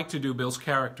you don't like to do builds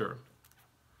character.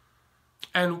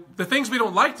 And the things we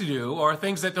don't like to do are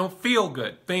things that don't feel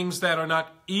good, things that are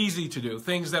not easy to do,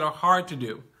 things that are hard to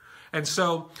do. And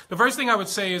so the first thing I would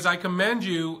say is I commend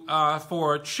you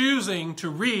for choosing to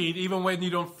read even when you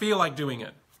don't feel like doing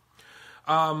it.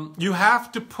 You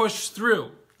have to push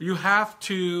through. You have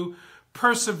to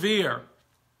persevere.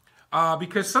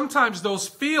 Because sometimes those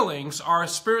feelings are a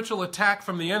spiritual attack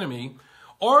from the enemy,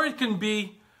 or it can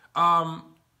be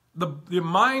the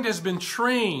mind has been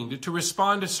trained to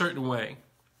respond a certain way.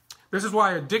 This is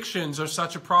why addictions are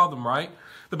such a problem, right?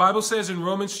 The Bible says in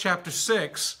Romans chapter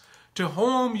 6, to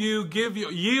whom you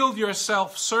yield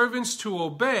yourself servants to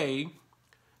obey,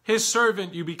 his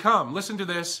servant you become. Listen to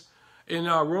this in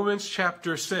Romans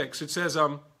chapter 6. It says,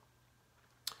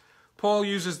 Paul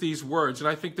uses these words, and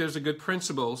I think there's a good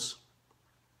principles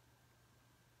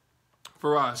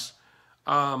for us.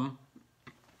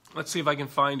 Let's see if I can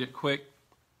find it quick.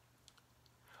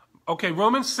 Okay,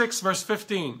 Romans 6, verse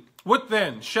 15. What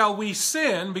then? Shall we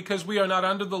sin because we are not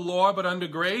under the law but under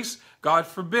grace? God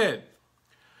forbid.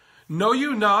 Know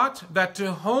you not that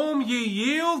to whom ye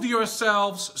yield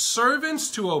yourselves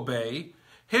servants to obey,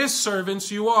 his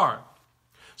servants you are.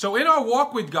 So in our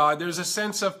walk with God, there's a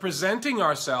sense of presenting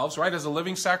ourselves, right, as a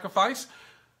living sacrifice,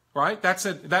 right? That's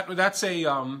a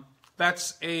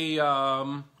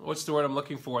what's the word I'm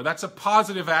looking for? That's a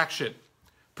positive action.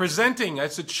 Presenting,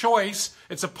 it's a choice.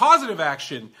 It's a positive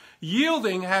action.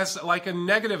 Yielding has like a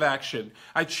negative action.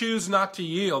 I choose not to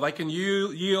yield. I can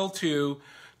yield to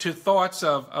thoughts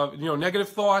of negative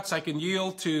thoughts. I can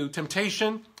yield to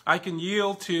temptation. I can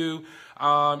yield to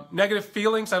negative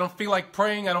feelings. I don't feel like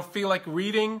praying. I don't feel like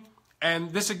reading.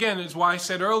 And this again is why I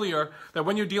said earlier that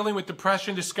when you're dealing with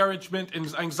depression, discouragement,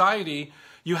 and anxiety,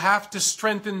 you have to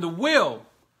strengthen the will,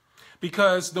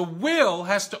 because the will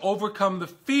has to overcome the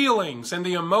feelings and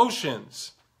the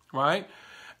emotions, right?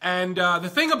 And the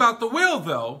thing about the will,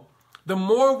 though, the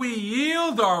more we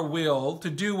yield our will to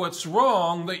do what's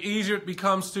wrong, the easier it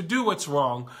becomes to do what's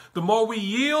wrong. The more we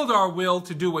yield our will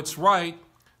to do what's right,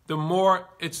 the more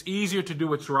it's easier to do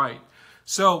what's right.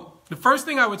 So the first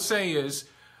thing I would say is,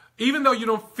 even though you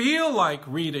don't feel like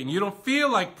reading, you don't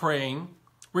feel like praying,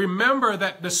 remember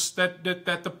that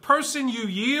the person you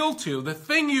yield to, the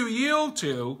thing you yield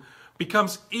to,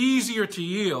 becomes easier to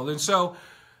yield. And so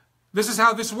this is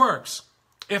how this works.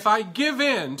 if I give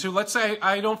in to, let's say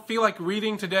I don't feel like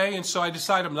reading today, and so I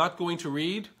decide I'm not going to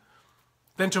read,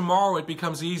 then tomorrow it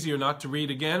becomes easier not to read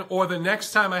again, or the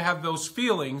next time I have those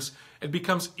feelings, it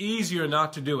becomes easier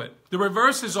not to do it. The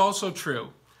reverse is also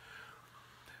true.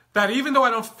 That even though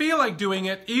I don't feel like doing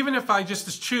it, even if I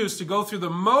just choose to go through the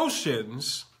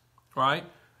motions, right,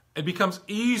 it becomes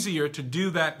easier to do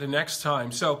that the next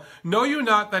time. So, know you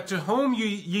not that to whom ye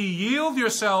yield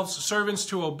yourselves servants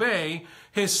to obey,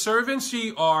 his servants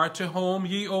ye are to whom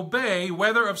ye obey,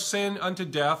 whether of sin unto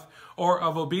death or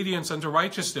of obedience unto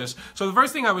righteousness. So the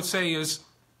first thing I would say is,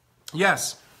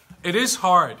 yes, it is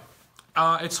hard.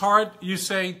 It's hard, you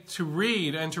say, to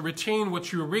read and to retain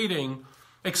what you're reading.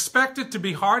 Expect it to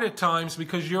be hard at times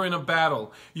because you're in a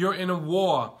battle. You're in a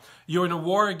war. You're in a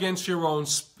war against your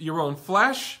own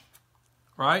flesh,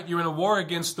 right? You're in a war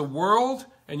against the world,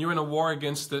 and you're in a war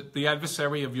against the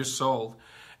adversary of your soul.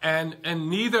 And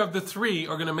neither of the three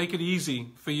are going to make it easy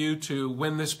for you to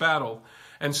win this battle.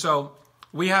 And so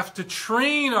we have to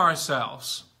train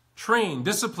ourselves.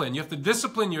 Discipline. You have to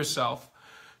discipline yourself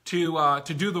to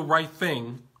do the right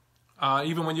thing,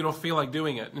 even when you don't feel like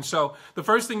doing it. And so the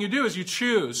first thing you do is you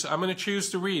choose. I'm going to choose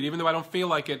to read, even though I don't feel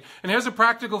like it. And here's a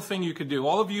practical thing you could do.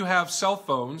 All of you have cell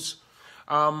phones.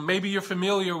 Maybe you're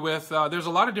familiar with, there's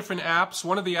a lot of different apps.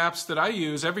 One of the apps that I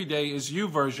use every day is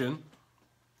YouVersion.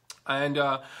 And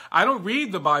I don't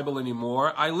read the Bible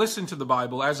anymore. I listen to the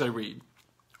Bible as I read,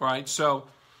 right? So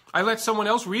I let someone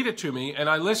else read it to me, and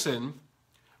I listen,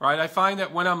 right? I find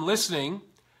that when I'm listening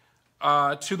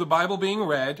to the Bible being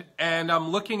read, and I'm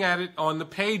looking at it on the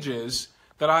pages,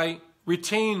 that I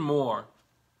retain more,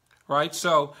 right?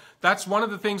 So that's one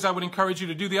of the things I would encourage you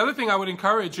to do. The other thing I would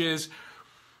encourage is,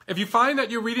 if you find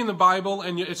that you're reading the Bible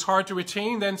and it's hard to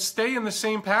retain, then stay in the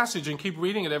same passage and keep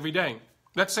reading it every day.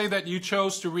 Let's say that you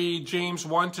chose to read James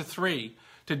 1 to 3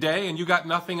 today and you got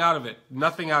nothing out of it.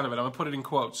 Nothing out of it. I'm going to put it in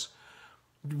quotes.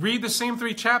 Read the same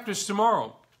 3 chapters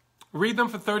tomorrow. Read them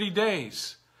for 30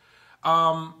 days.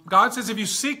 God says, if you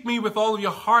seek me with all of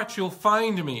your heart, you'll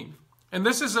find me. And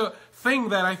this is a thing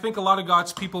that I think a lot of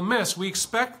God's people miss. We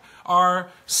expect our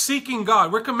seeking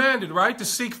God. We're commanded, right, to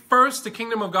seek first the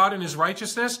kingdom of God and his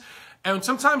righteousness. And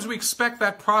sometimes we expect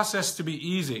that process to be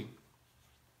easy.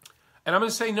 And I'm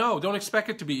going to say, no, don't expect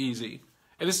it to be easy.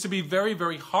 It is to be very,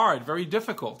 very hard, very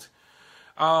difficult.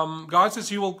 God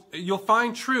says you'll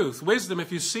find truth, wisdom,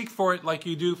 if you seek for it like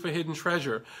you do for hidden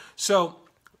treasure. So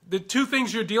the two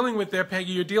things you're dealing with there,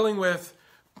 Peggy, you're dealing with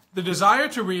the desire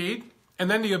to read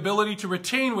and then the ability to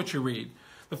retain what you read.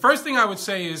 The first thing I would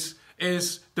say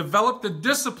is develop the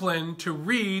discipline to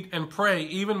read and pray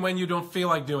even when you don't feel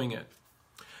like doing it.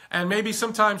 And maybe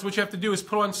sometimes what you have to do is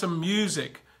put on some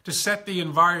music to set the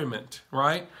environment,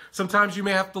 right? Sometimes you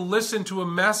may have to listen to a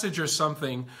message or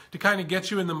something to kind of get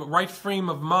you in the right frame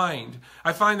of mind.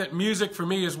 I find that music for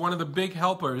me is one of the big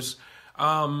helpers.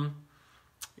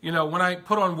 You know, when I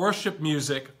put on worship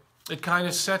music, it kind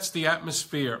of sets the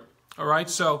atmosphere, all right?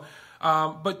 So,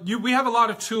 we have a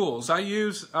lot of tools. I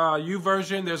use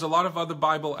YouVersion. There's a lot of other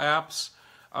Bible apps.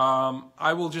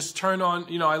 I will just turn on,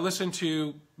 I listened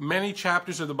to many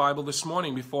chapters of the Bible this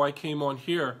morning before I came on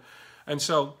here. And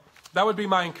so that would be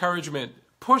my encouragement.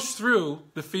 Push through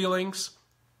the feelings.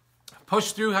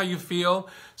 Push through how you feel.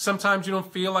 Sometimes you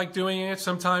don't feel like doing it.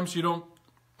 Sometimes you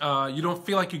don't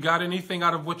feel like you got anything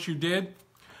out of what you did.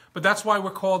 But that's why we're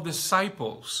called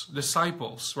disciples.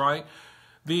 Disciples, right?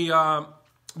 The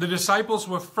disciples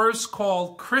were first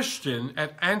called Christian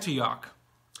at Antioch.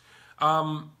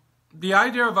 The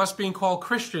idea of us being called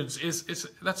Christians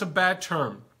that's a bad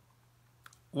term.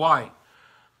 Why?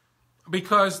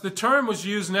 Because the term was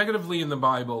used negatively in the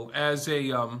Bible as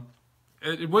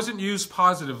it wasn't used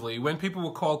positively. When people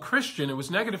were called Christian, it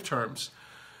was negative terms.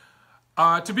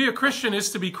 To be a Christian is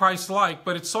to be Christ-like,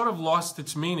 but it's sort of lost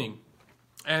its meaning.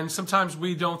 And sometimes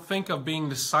we don't think of being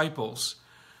disciples.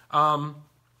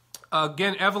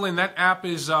 Again, Evelyn, that app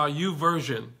is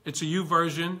YouVersion. It's a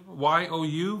YouVersion,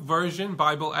 Y-O-U, version,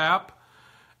 Bible app.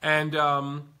 And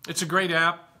it's a great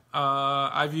app.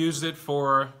 I've used it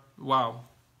for,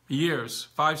 years,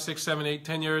 5, 6, 7, 8,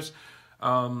 10 years.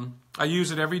 I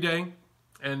use it every day.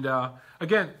 And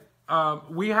again,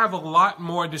 we have a lot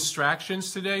more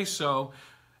distractions today, so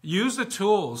use the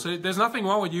tools. There's nothing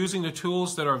wrong with using the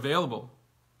tools that are available.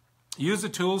 Use the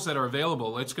tools that are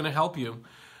available. It's going to help you.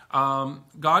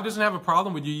 God doesn't have a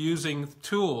problem with you using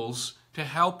tools to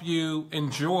help you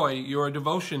enjoy your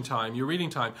devotion time, your reading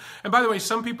time. And by the way,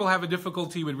 some people have a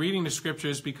difficulty with reading the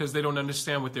scriptures because they don't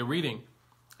understand what they're reading.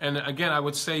 And again, I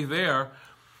would say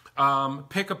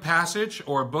pick a passage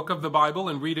or a book of the Bible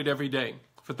and read it every day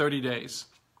for 30 days.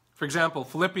 For example,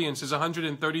 Philippians is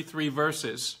 133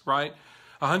 verses, right?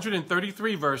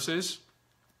 133 verses,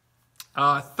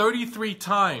 33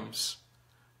 times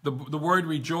the word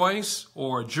rejoice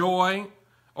or joy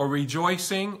or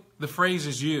rejoicing, the phrase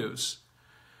is used.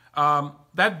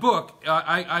 That book,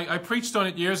 I preached on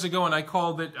it years ago, and I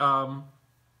called it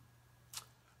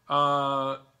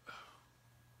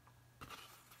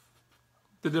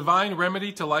The Divine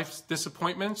Remedy to Life's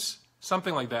Disappointments,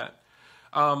 something like that.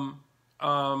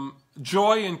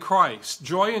 Joy in Christ.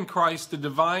 Joy in Christ, the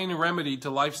divine remedy to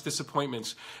life's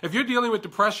disappointments. If you're dealing with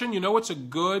depression, you know what's a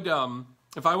good,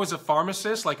 if I was a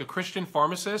pharmacist, like a Christian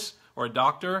pharmacist or a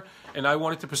doctor, and I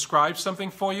wanted to prescribe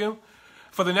something for you,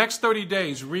 for the next 30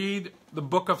 days, read the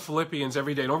book of Philippians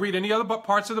every day. Don't read any other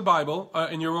parts of the Bible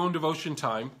in your own devotion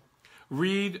time.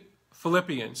 Read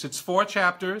Philippians. It's 4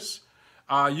 chapters.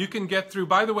 You can get through,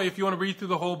 by the way, if you want to read through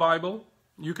the whole Bible,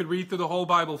 you could read through the whole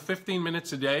Bible 15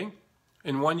 minutes a day.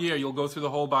 In 1 year, you'll go through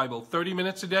the whole Bible. 30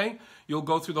 minutes a day, you'll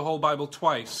go through the whole Bible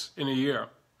twice in a year.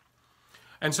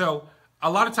 And so,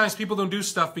 a lot of times people don't do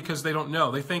stuff because they don't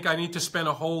know. They think I need to spend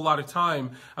a whole lot of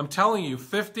time. I'm telling you,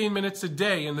 15 minutes a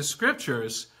day in the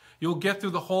scriptures, you'll get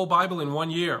through the whole Bible in 1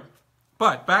 year.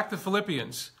 But back to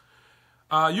Philippians.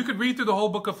 You could read through the whole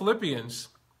book of Philippians.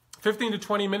 15 to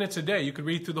 20 minutes a day, you could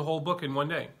read through the whole book in 1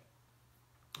 day.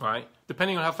 All right?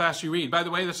 Depending on how fast you read. By the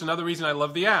way, that's another reason I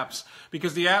love the apps.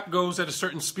 Because the app goes at a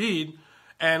certain speed,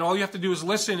 and all you have to do is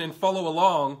listen and follow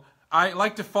along. I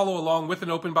like to follow along with an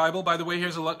open Bible. By the way,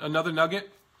 here's another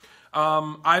nugget.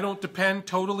 I don't depend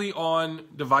totally on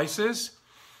devices.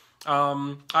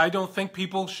 I don't think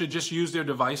people should just use their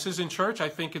devices in church. I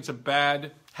think it's a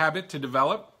bad habit to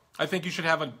develop. I think you should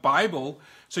have a Bible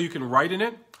so you can write in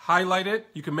it, highlight it,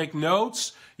 you can make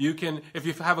notes, you can, if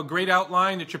you have a great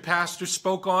outline that your pastor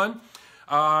spoke on,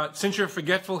 since you're a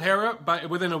forgetful hearer,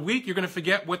 within a week you're going to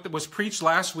forget what was preached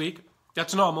last week.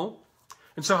 That's normal.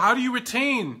 And so how do you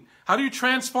retain? How do you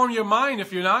transform your mind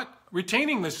if you're not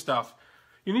retaining this stuff?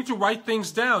 You need to write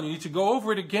things down. You need to go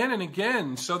over it again and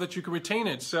again so that you can retain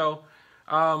it. So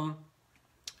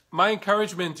my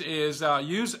encouragement is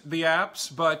use the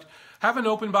apps, but have an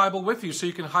open Bible with you so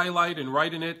you can highlight and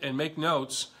write in it and make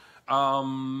notes,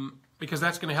 because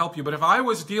that's going to help you. But if I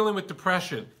was dealing with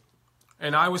depression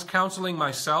and I was counseling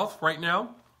myself right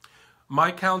now,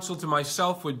 my counsel to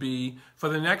myself would be, for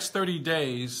the next 30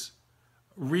 days,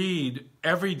 read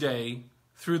every day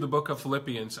through the book of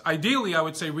Philippians. Ideally, I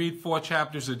would say read 4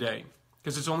 chapters a day,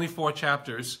 because it's only 4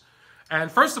 chapters.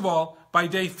 And first of all, by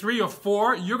day 3 or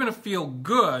 4, you're going to feel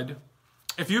good.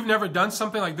 If you've never done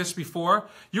something like this before,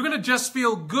 you're going to just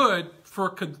feel good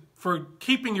for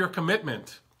keeping your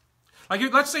commitment. Like,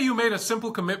 let's say you made a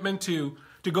simple commitment to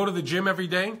go to the gym every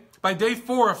day. By day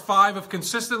 4 or 5 of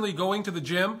consistently going to the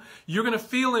gym, you're going to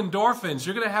feel endorphins.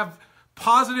 You're going to have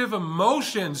positive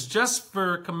emotions just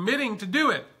for committing to do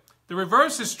it. The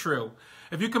reverse is true.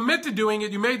 If you commit to doing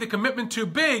it, you made the commitment too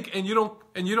big, and you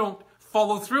don't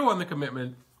follow through on the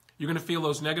commitment, you're going to feel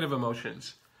those negative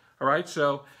emotions. All right?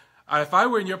 So if I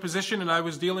were in your position and I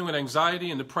was dealing with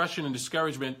anxiety and depression and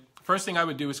discouragement, first thing I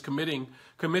would do is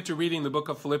commit to reading the book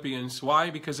of Philippians. Why?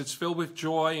 Because it's filled with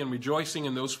joy and rejoicing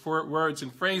in those 4 words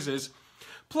and phrases.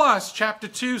 Plus, chapter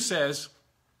 2 says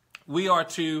we are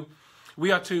to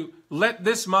let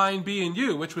this mind be in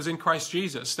you, which was in Christ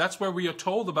Jesus. That's where we are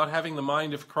told about having the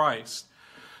mind of Christ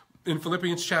in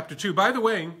Philippians chapter 2. By the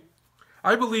way,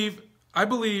 I believe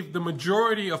the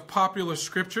majority of popular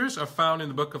scriptures are found in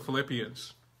the book of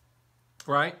Philippians.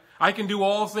 Right? I can do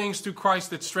all things through Christ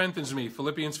that strengthens me,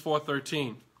 Philippians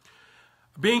 4:13.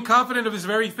 Being confident of this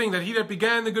very thing, that he that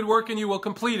began the good work in you will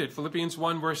complete it, Philippians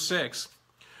 1 verse 6.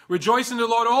 Rejoice in the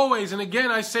Lord always, and again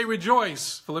I say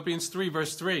rejoice, Philippians 3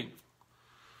 verse 3.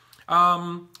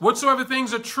 Whatsoever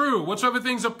things are true, whatsoever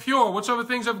things are pure, whatsoever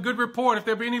things of good report, if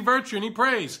there be any virtue, any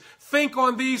praise, think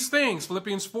on these things,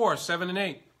 Philippians 4, 7 and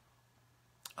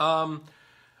 8.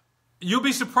 You'll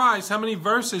be surprised how many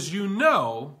verses you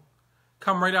know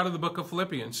come right out of the book of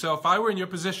Philippians. So if I were in your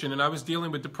position and I was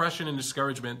dealing with depression and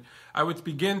discouragement, I would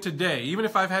begin today, even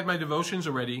if I've had my devotions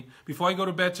already, before I go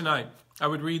to bed tonight, I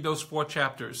would read those 4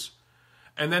 chapters.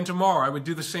 And then tomorrow I would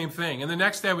do the same thing. And the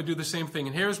next day I would do the same thing.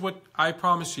 And here's what I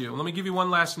promise you. Let me give you one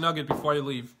last nugget before I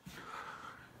leave.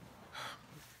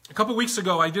 A couple weeks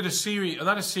ago I did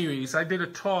I did a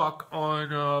talk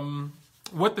on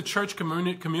what the church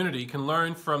community can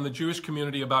learn from the Jewish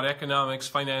community about economics,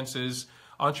 finances,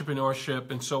 entrepreneurship,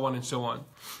 and so on and so on.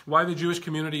 Why the Jewish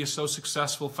community is so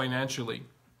successful financially.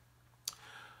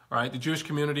 All right, the Jewish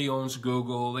community owns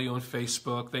Google, they own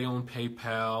Facebook, they own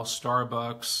PayPal,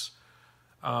 Starbucks,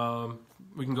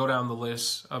 We can go down the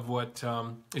list of what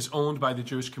is owned by the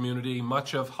Jewish community.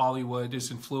 Much of Hollywood is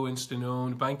influenced and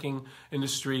owned, banking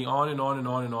industry, on and on and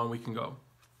on and on we can go.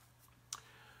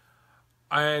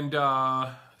 And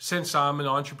since I'm an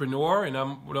entrepreneur and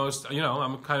I'm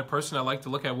a kind of person, I like to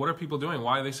look at what are people doing,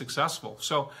 why are they successful.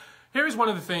 So here's one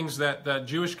of the things that the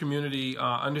Jewish community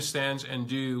understands and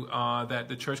do that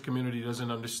the church community doesn't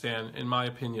understand, in my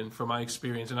opinion, from my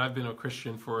experience. And I've been a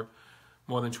Christian for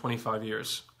more than 25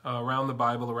 years, around the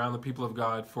Bible, around the people of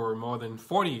God for more than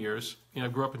 40 years. I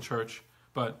grew up in church.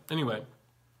 But anyway,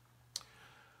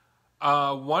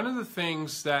 one of the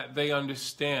things that they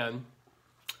understand,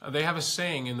 they have a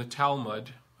saying in the Talmud,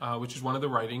 which is one of the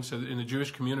writings in the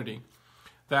Jewish community,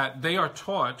 that they are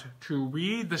taught to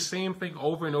read the same thing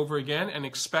over and over again and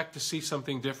expect to see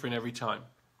something different every time.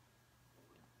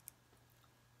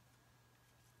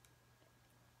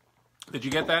 Did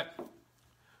you get that?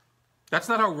 That's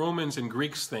not how Romans and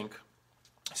Greeks think.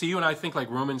 See, you and I think like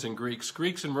Romans and Greeks.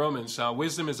 Greeks and Romans,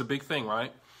 wisdom is a big thing,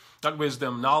 right? Not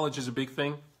wisdom, knowledge is a big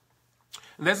thing.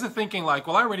 And there's the thinking like,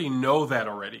 well, I already know that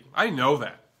already. I know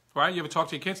that, right? You ever talk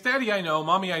to your kids? Daddy, I know.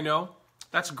 Mommy, I know.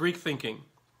 That's Greek thinking.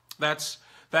 That's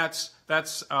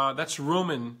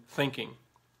Roman thinking,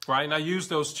 right? And I use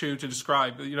those two to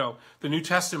describe, the New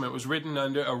Testament was written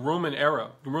under a Roman era,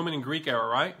 the Roman and Greek era,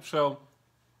 right? So,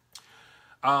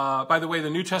 by the way, the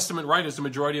New Testament writers, the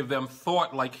majority of them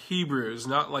thought like Hebrews,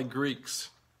 not like Greeks.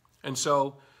 And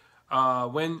so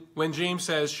when James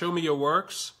says, show me your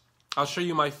works, I'll show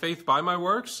you my faith by my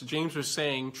works, James was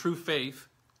saying true faith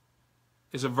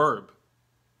is a verb.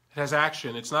 It has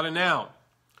action. It's not a noun.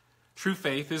 True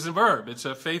faith is a verb.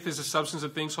 Faith is a substance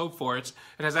of things hoped for. It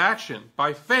has action.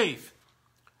 By faith,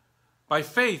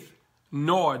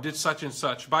 Noah did such and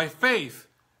such. By faith,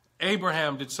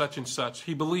 Abraham did such and such.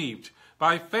 He believed.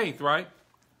 By faith, right?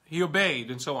 He obeyed,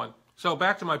 and so on. So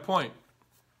back to my point.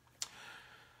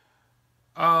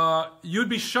 You'd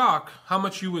be shocked how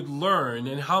much you would learn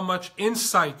and how much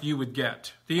insight you would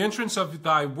get. The entrance of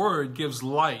thy word gives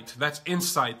light. That's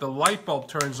insight. The light bulb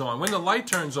turns on. When the light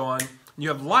turns on, you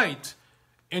have light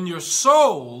in your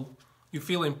soul, you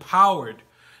feel empowered.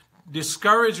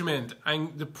 Discouragement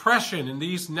and depression and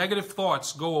these negative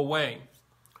thoughts go away.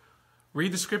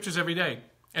 Read the scriptures every day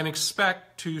and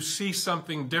expect to see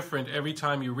something different every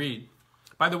time you read.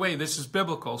 By the way, this is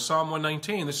biblical. Psalm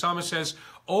 119, the psalmist says,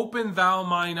 open thou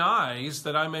mine eyes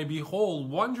that I may behold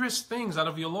wondrous things out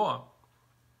of your law.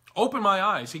 Open my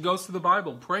eyes. He goes to the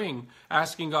Bible praying,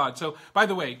 asking God. So, by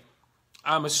the way,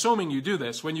 I'm assuming you do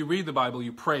this. When you read the Bible,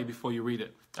 you pray before you read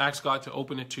it. Ask God to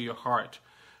open it to your heart,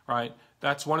 right?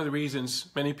 That's one of the reasons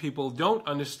many people don't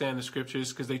understand the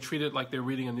scriptures, because they treat it like they're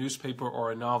reading a newspaper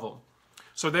or a novel.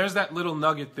 So there's that little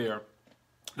nugget there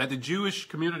that the Jewish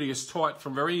community is taught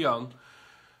from very young.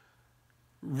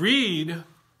 Read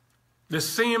the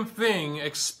same thing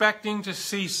expecting to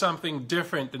see something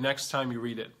different the next time you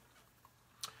read it.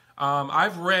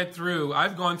 I've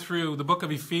gone through the book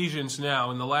of Ephesians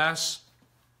now.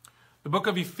 The book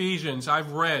of Ephesians,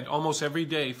 I've read almost every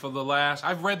day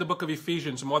I've read the book of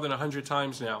Ephesians more than 100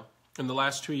 times now in the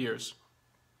last 2 years.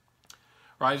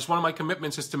 Right? It's one of my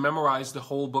commitments is to memorize the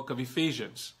whole book of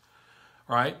Ephesians.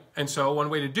 Right? And so one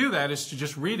way to do that is to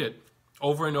just read it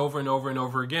over and over and over and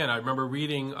over again. I remember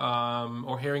reading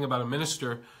or hearing about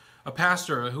a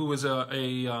pastor who was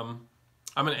I'm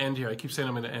going to end here. I keep saying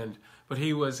I'm going to end. But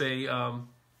he was a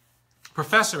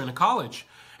professor in a college.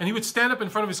 And he would stand up in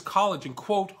front of his college and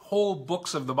quote whole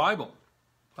books of the Bible,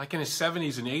 like in his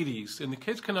 70s and 80s. And the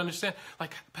kids can understand,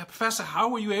 like, Professor, how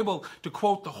were you able to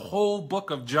quote the whole book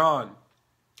of John?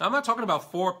 Now, I'm not talking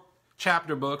about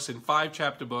 4-chapter books and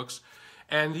 5-chapter books.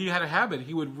 And he had a habit.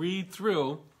 He would read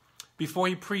through, before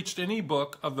he preached any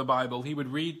book of the Bible, he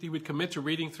would commit to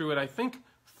reading through it, I think,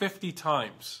 50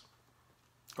 times.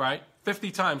 Right?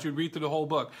 50 times you'd read through the whole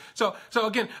book. So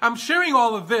again, I'm sharing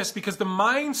all of this because the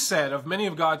mindset of many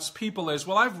of God's people is,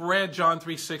 well, I've read John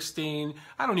 3:16.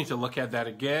 I don't need to look at that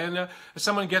again. If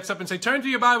someone gets up and say, turn to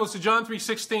your Bibles to John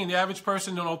 3:16, the average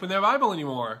person don't open their Bible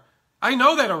anymore. I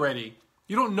know that already.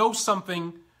 You don't know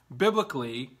something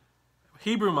biblically,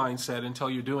 Hebrew mindset,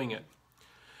 until you're doing it.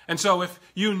 And so if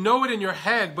you know it in your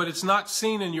head, but it's not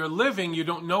seen in your living, you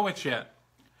don't know it yet.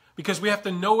 Because we have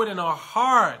to know it in our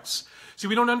hearts. See,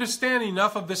 we don't understand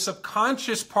enough of the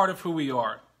subconscious part of who we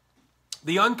are.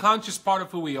 The unconscious part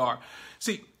of who we are.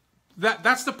 See,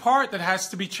 that's the part that has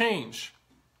to be changed,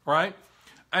 right?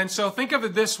 And so think of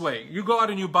it this way. You go out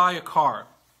and you buy a car.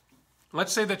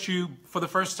 Let's say that you, for the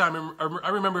first time, I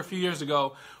remember a few years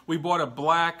ago, we bought a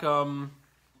black Toyota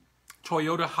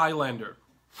Highlander,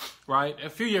 right? A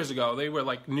few years ago, they were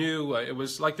like new. It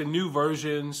was like the new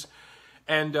versions.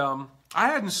 And I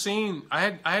hadn't seen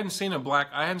a black.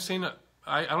 I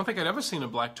don't think I'd ever seen a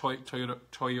black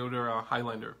Toyota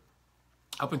Highlander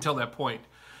up until that point.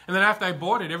 And then after I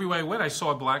bought it, everywhere I went, I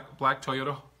saw black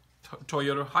Toyota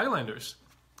Highlanders.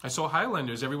 I saw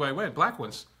Highlanders everywhere I went, black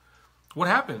ones. What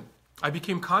happened? I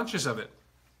became conscious of it,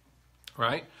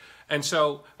 right? And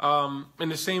so, in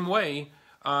the same way,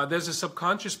 there's a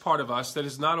subconscious part of us that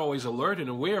is not always alert and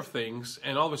aware of things,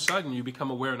 and all of a sudden you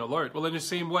become aware and alert. Well, in the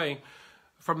same way,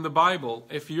 from the Bible,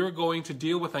 if you're going to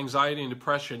deal with anxiety and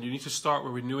depression, you need to start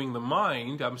with renewing the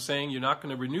mind. I'm saying you're not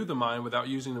going to renew the mind without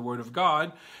using the Word of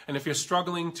God. And if you're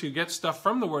struggling to get stuff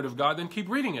from the Word of God, then keep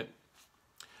reading it.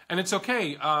 And it's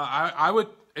okay.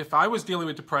 If I was dealing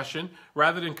with depression,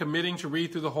 rather than committing to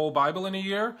read through the whole Bible in a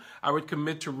year, I would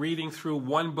commit to reading through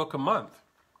one book a month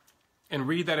and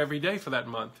read that every day for that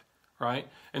month, right?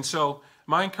 And so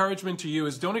my encouragement to you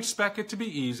is don't expect it to be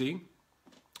easy.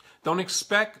 Don't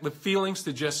expect the feelings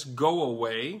to just go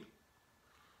away,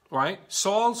 right?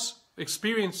 Saul's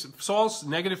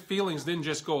negative feelings didn't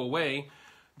just go away.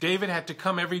 David had to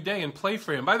come every day and play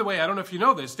for him. By the way, I don't know if you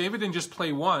know this, David didn't just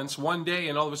play one day,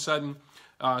 and all of a sudden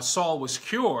Saul was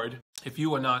cured. If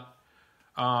you are not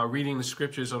reading the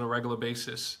scriptures on a regular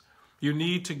basis, you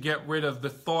need to get rid of the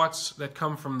thoughts that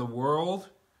come from the world,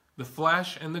 the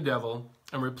flesh, and the devil,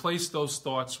 and replace those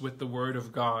thoughts with the Word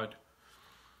of God.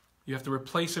 You have to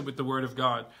replace it with the Word of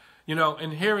God. You know,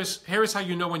 and here is how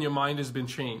you know when your mind has been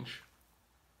changed.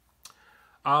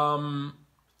 When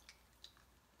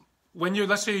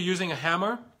let's say you're using a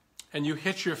hammer and you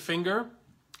hit your finger,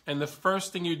 and the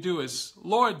first thing you do is,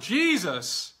 Lord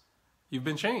Jesus, you've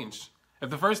been changed.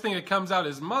 If the first thing that comes out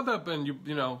is mother and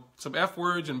you know, some F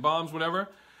words and bombs, whatever,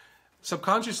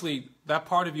 subconsciously that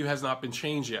part of you has not been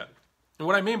changed yet. And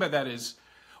what I mean by that is,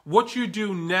 what you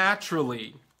do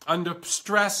naturally under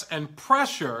stress and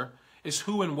pressure is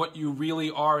who and what you really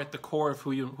are at the core of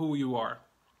who you are.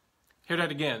 Hear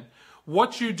that again.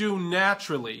 What you do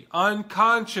naturally,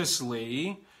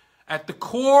 unconsciously, at the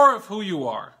core of who you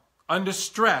are, under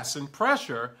stress and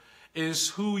pressure, is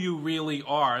who you really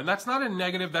are. And that's not a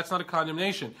negative, that's not a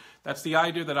condemnation. That's the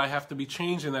idea that I have to be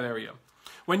changed in that area.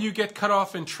 When you get cut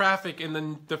off in traffic and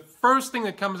then the first thing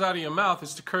that comes out of your mouth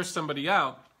is to curse somebody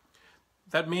out,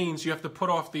 that means you have to put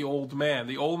off the old man.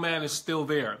 The old man is still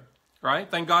there,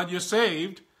 right? Thank God you're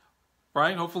saved,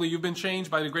 right? Hopefully you've been changed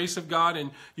by the grace of God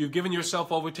and you've given yourself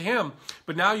over to Him.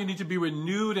 But now you need to be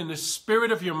renewed in the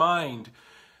spirit of your mind.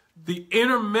 The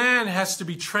inner man has to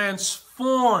be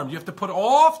transformed. You have to put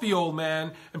off the old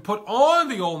man and put on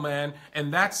the old man,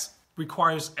 and that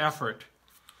requires effort.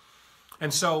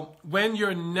 And so when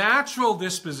your natural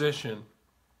disposition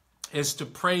is to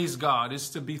praise God, is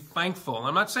to be thankful. And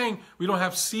I'm not saying we don't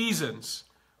have seasons,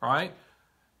 right?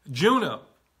 Jonah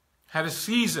had a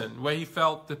season where he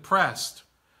felt depressed.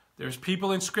 There's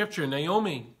people in Scripture.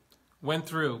 Naomi went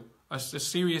through a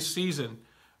serious season,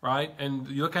 right? And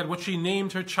you look at what she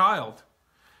named her child.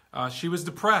 She was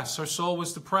depressed. Her soul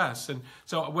was depressed. And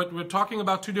so we're talking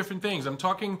about two different things. I'm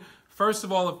talking, first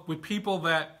of all, with people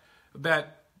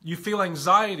that you feel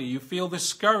anxiety, you feel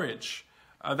discouraged,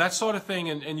 that sort of thing,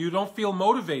 and you don't feel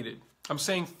motivated. I'm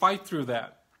saying fight through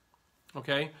that,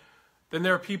 okay? Then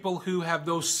there are people who have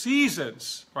those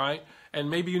seasons, right? And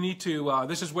maybe you need to,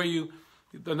 this is where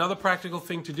another practical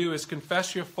thing to do is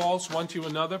confess your faults one to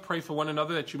another, pray for one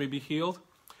another that you may be healed.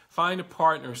 Find a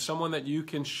partner, someone that you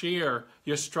can share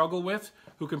your struggle with,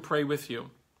 who can pray with you,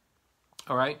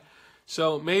 all right?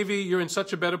 So maybe you're in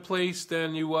such a better place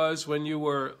than you was when you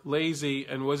were lazy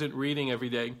and wasn't reading every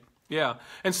day. Yeah,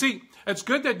 and see, it's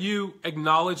good that you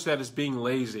acknowledge that as being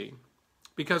lazy,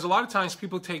 because a lot of times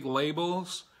people take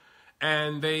labels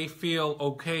and they feel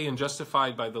okay and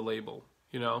justified by the label,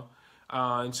 you know,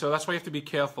 and so that's why you have to be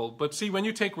careful. But see, when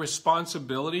you take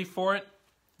responsibility for it,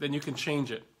 then you can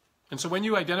change it. And so when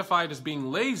you identify it as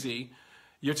being lazy,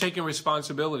 you're taking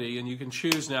responsibility and you can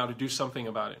choose now to do something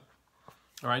about it.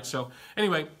 All right, so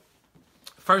anyway,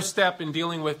 first step in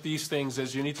dealing with these things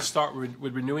is you need to start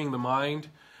with renewing the mind.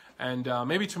 And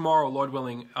maybe tomorrow, Lord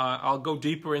willing, I'll go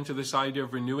deeper into this idea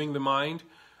of renewing the mind.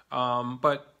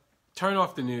 But turn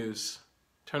off the news.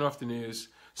 Turn off the news.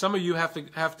 Some of you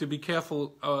have to be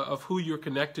careful of who you're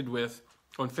connected with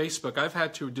on Facebook. I've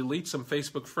had to delete some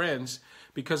Facebook friends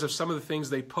because of some of the things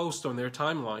they post on their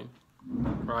timeline,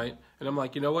 right? And I'm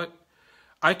like, you know what?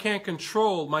 I can't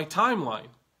control my timeline.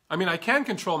 I mean, I can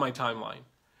control my timeline,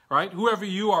 right? Whoever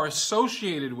you are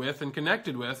associated with and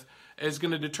connected with is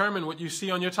going to determine what you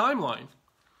see on your timeline.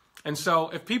 And so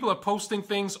if people are posting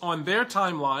things on their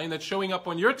timeline that's showing up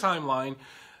on your timeline,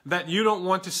 that you don't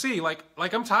want to see. Like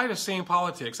I'm tired of seeing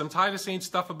politics. I'm tired of seeing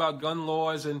stuff about gun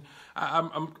laws, and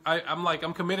I'm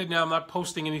committed now. I'm not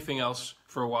posting anything else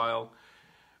for a while,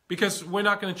 because we're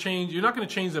not going to change. You're not going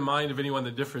to change the mind of anyone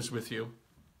that differs with you.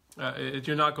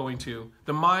 You're not going to.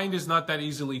 The mind is not that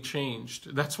easily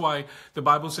changed. That's why the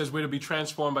Bible says we're to be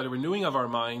transformed by the renewing of our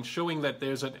mind, showing that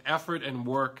there's an effort and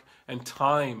work and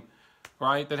time,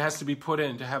 right, that has to be put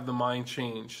in to have the mind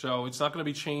change. So it's not going to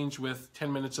be changed with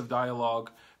 10 minutes of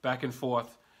dialogue back and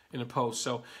forth in a post.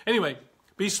 So anyway,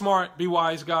 be smart, be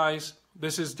wise, guys.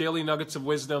 This is Daily Nuggets of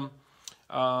Wisdom.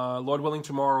 Lord willing,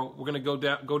 tomorrow we're going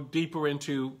to go deeper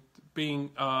into being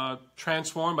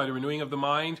transformed by the renewing of the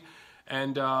mind.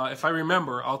 And if I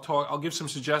remember, I'll give some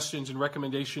suggestions and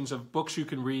recommendations of books you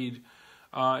can read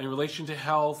in relation to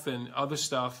health and other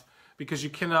stuff, because you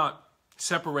cannot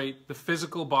separate the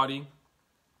physical body,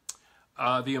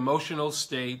 the emotional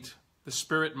state, the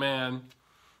spirit man.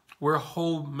 We're a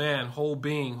whole man, whole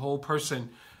being, whole person.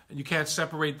 And you can't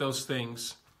separate those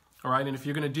things. All right. And if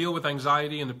you're going to deal with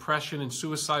anxiety and depression and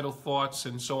suicidal thoughts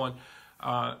and so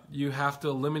on, you have to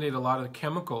eliminate a lot of the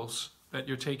chemicals that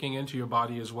you're taking into your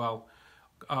body as well.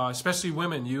 Especially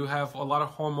women, you have a lot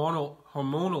of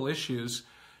hormonal issues.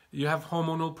 You have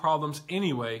hormonal problems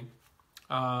anyway.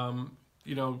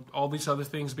 You know, all these other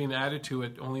things being added to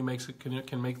it only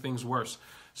can make things worse.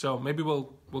 So maybe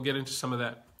we'll get into some of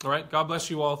that. All right. God bless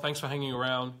you all. Thanks for hanging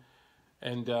around,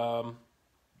 and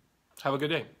have a good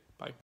day. Bye.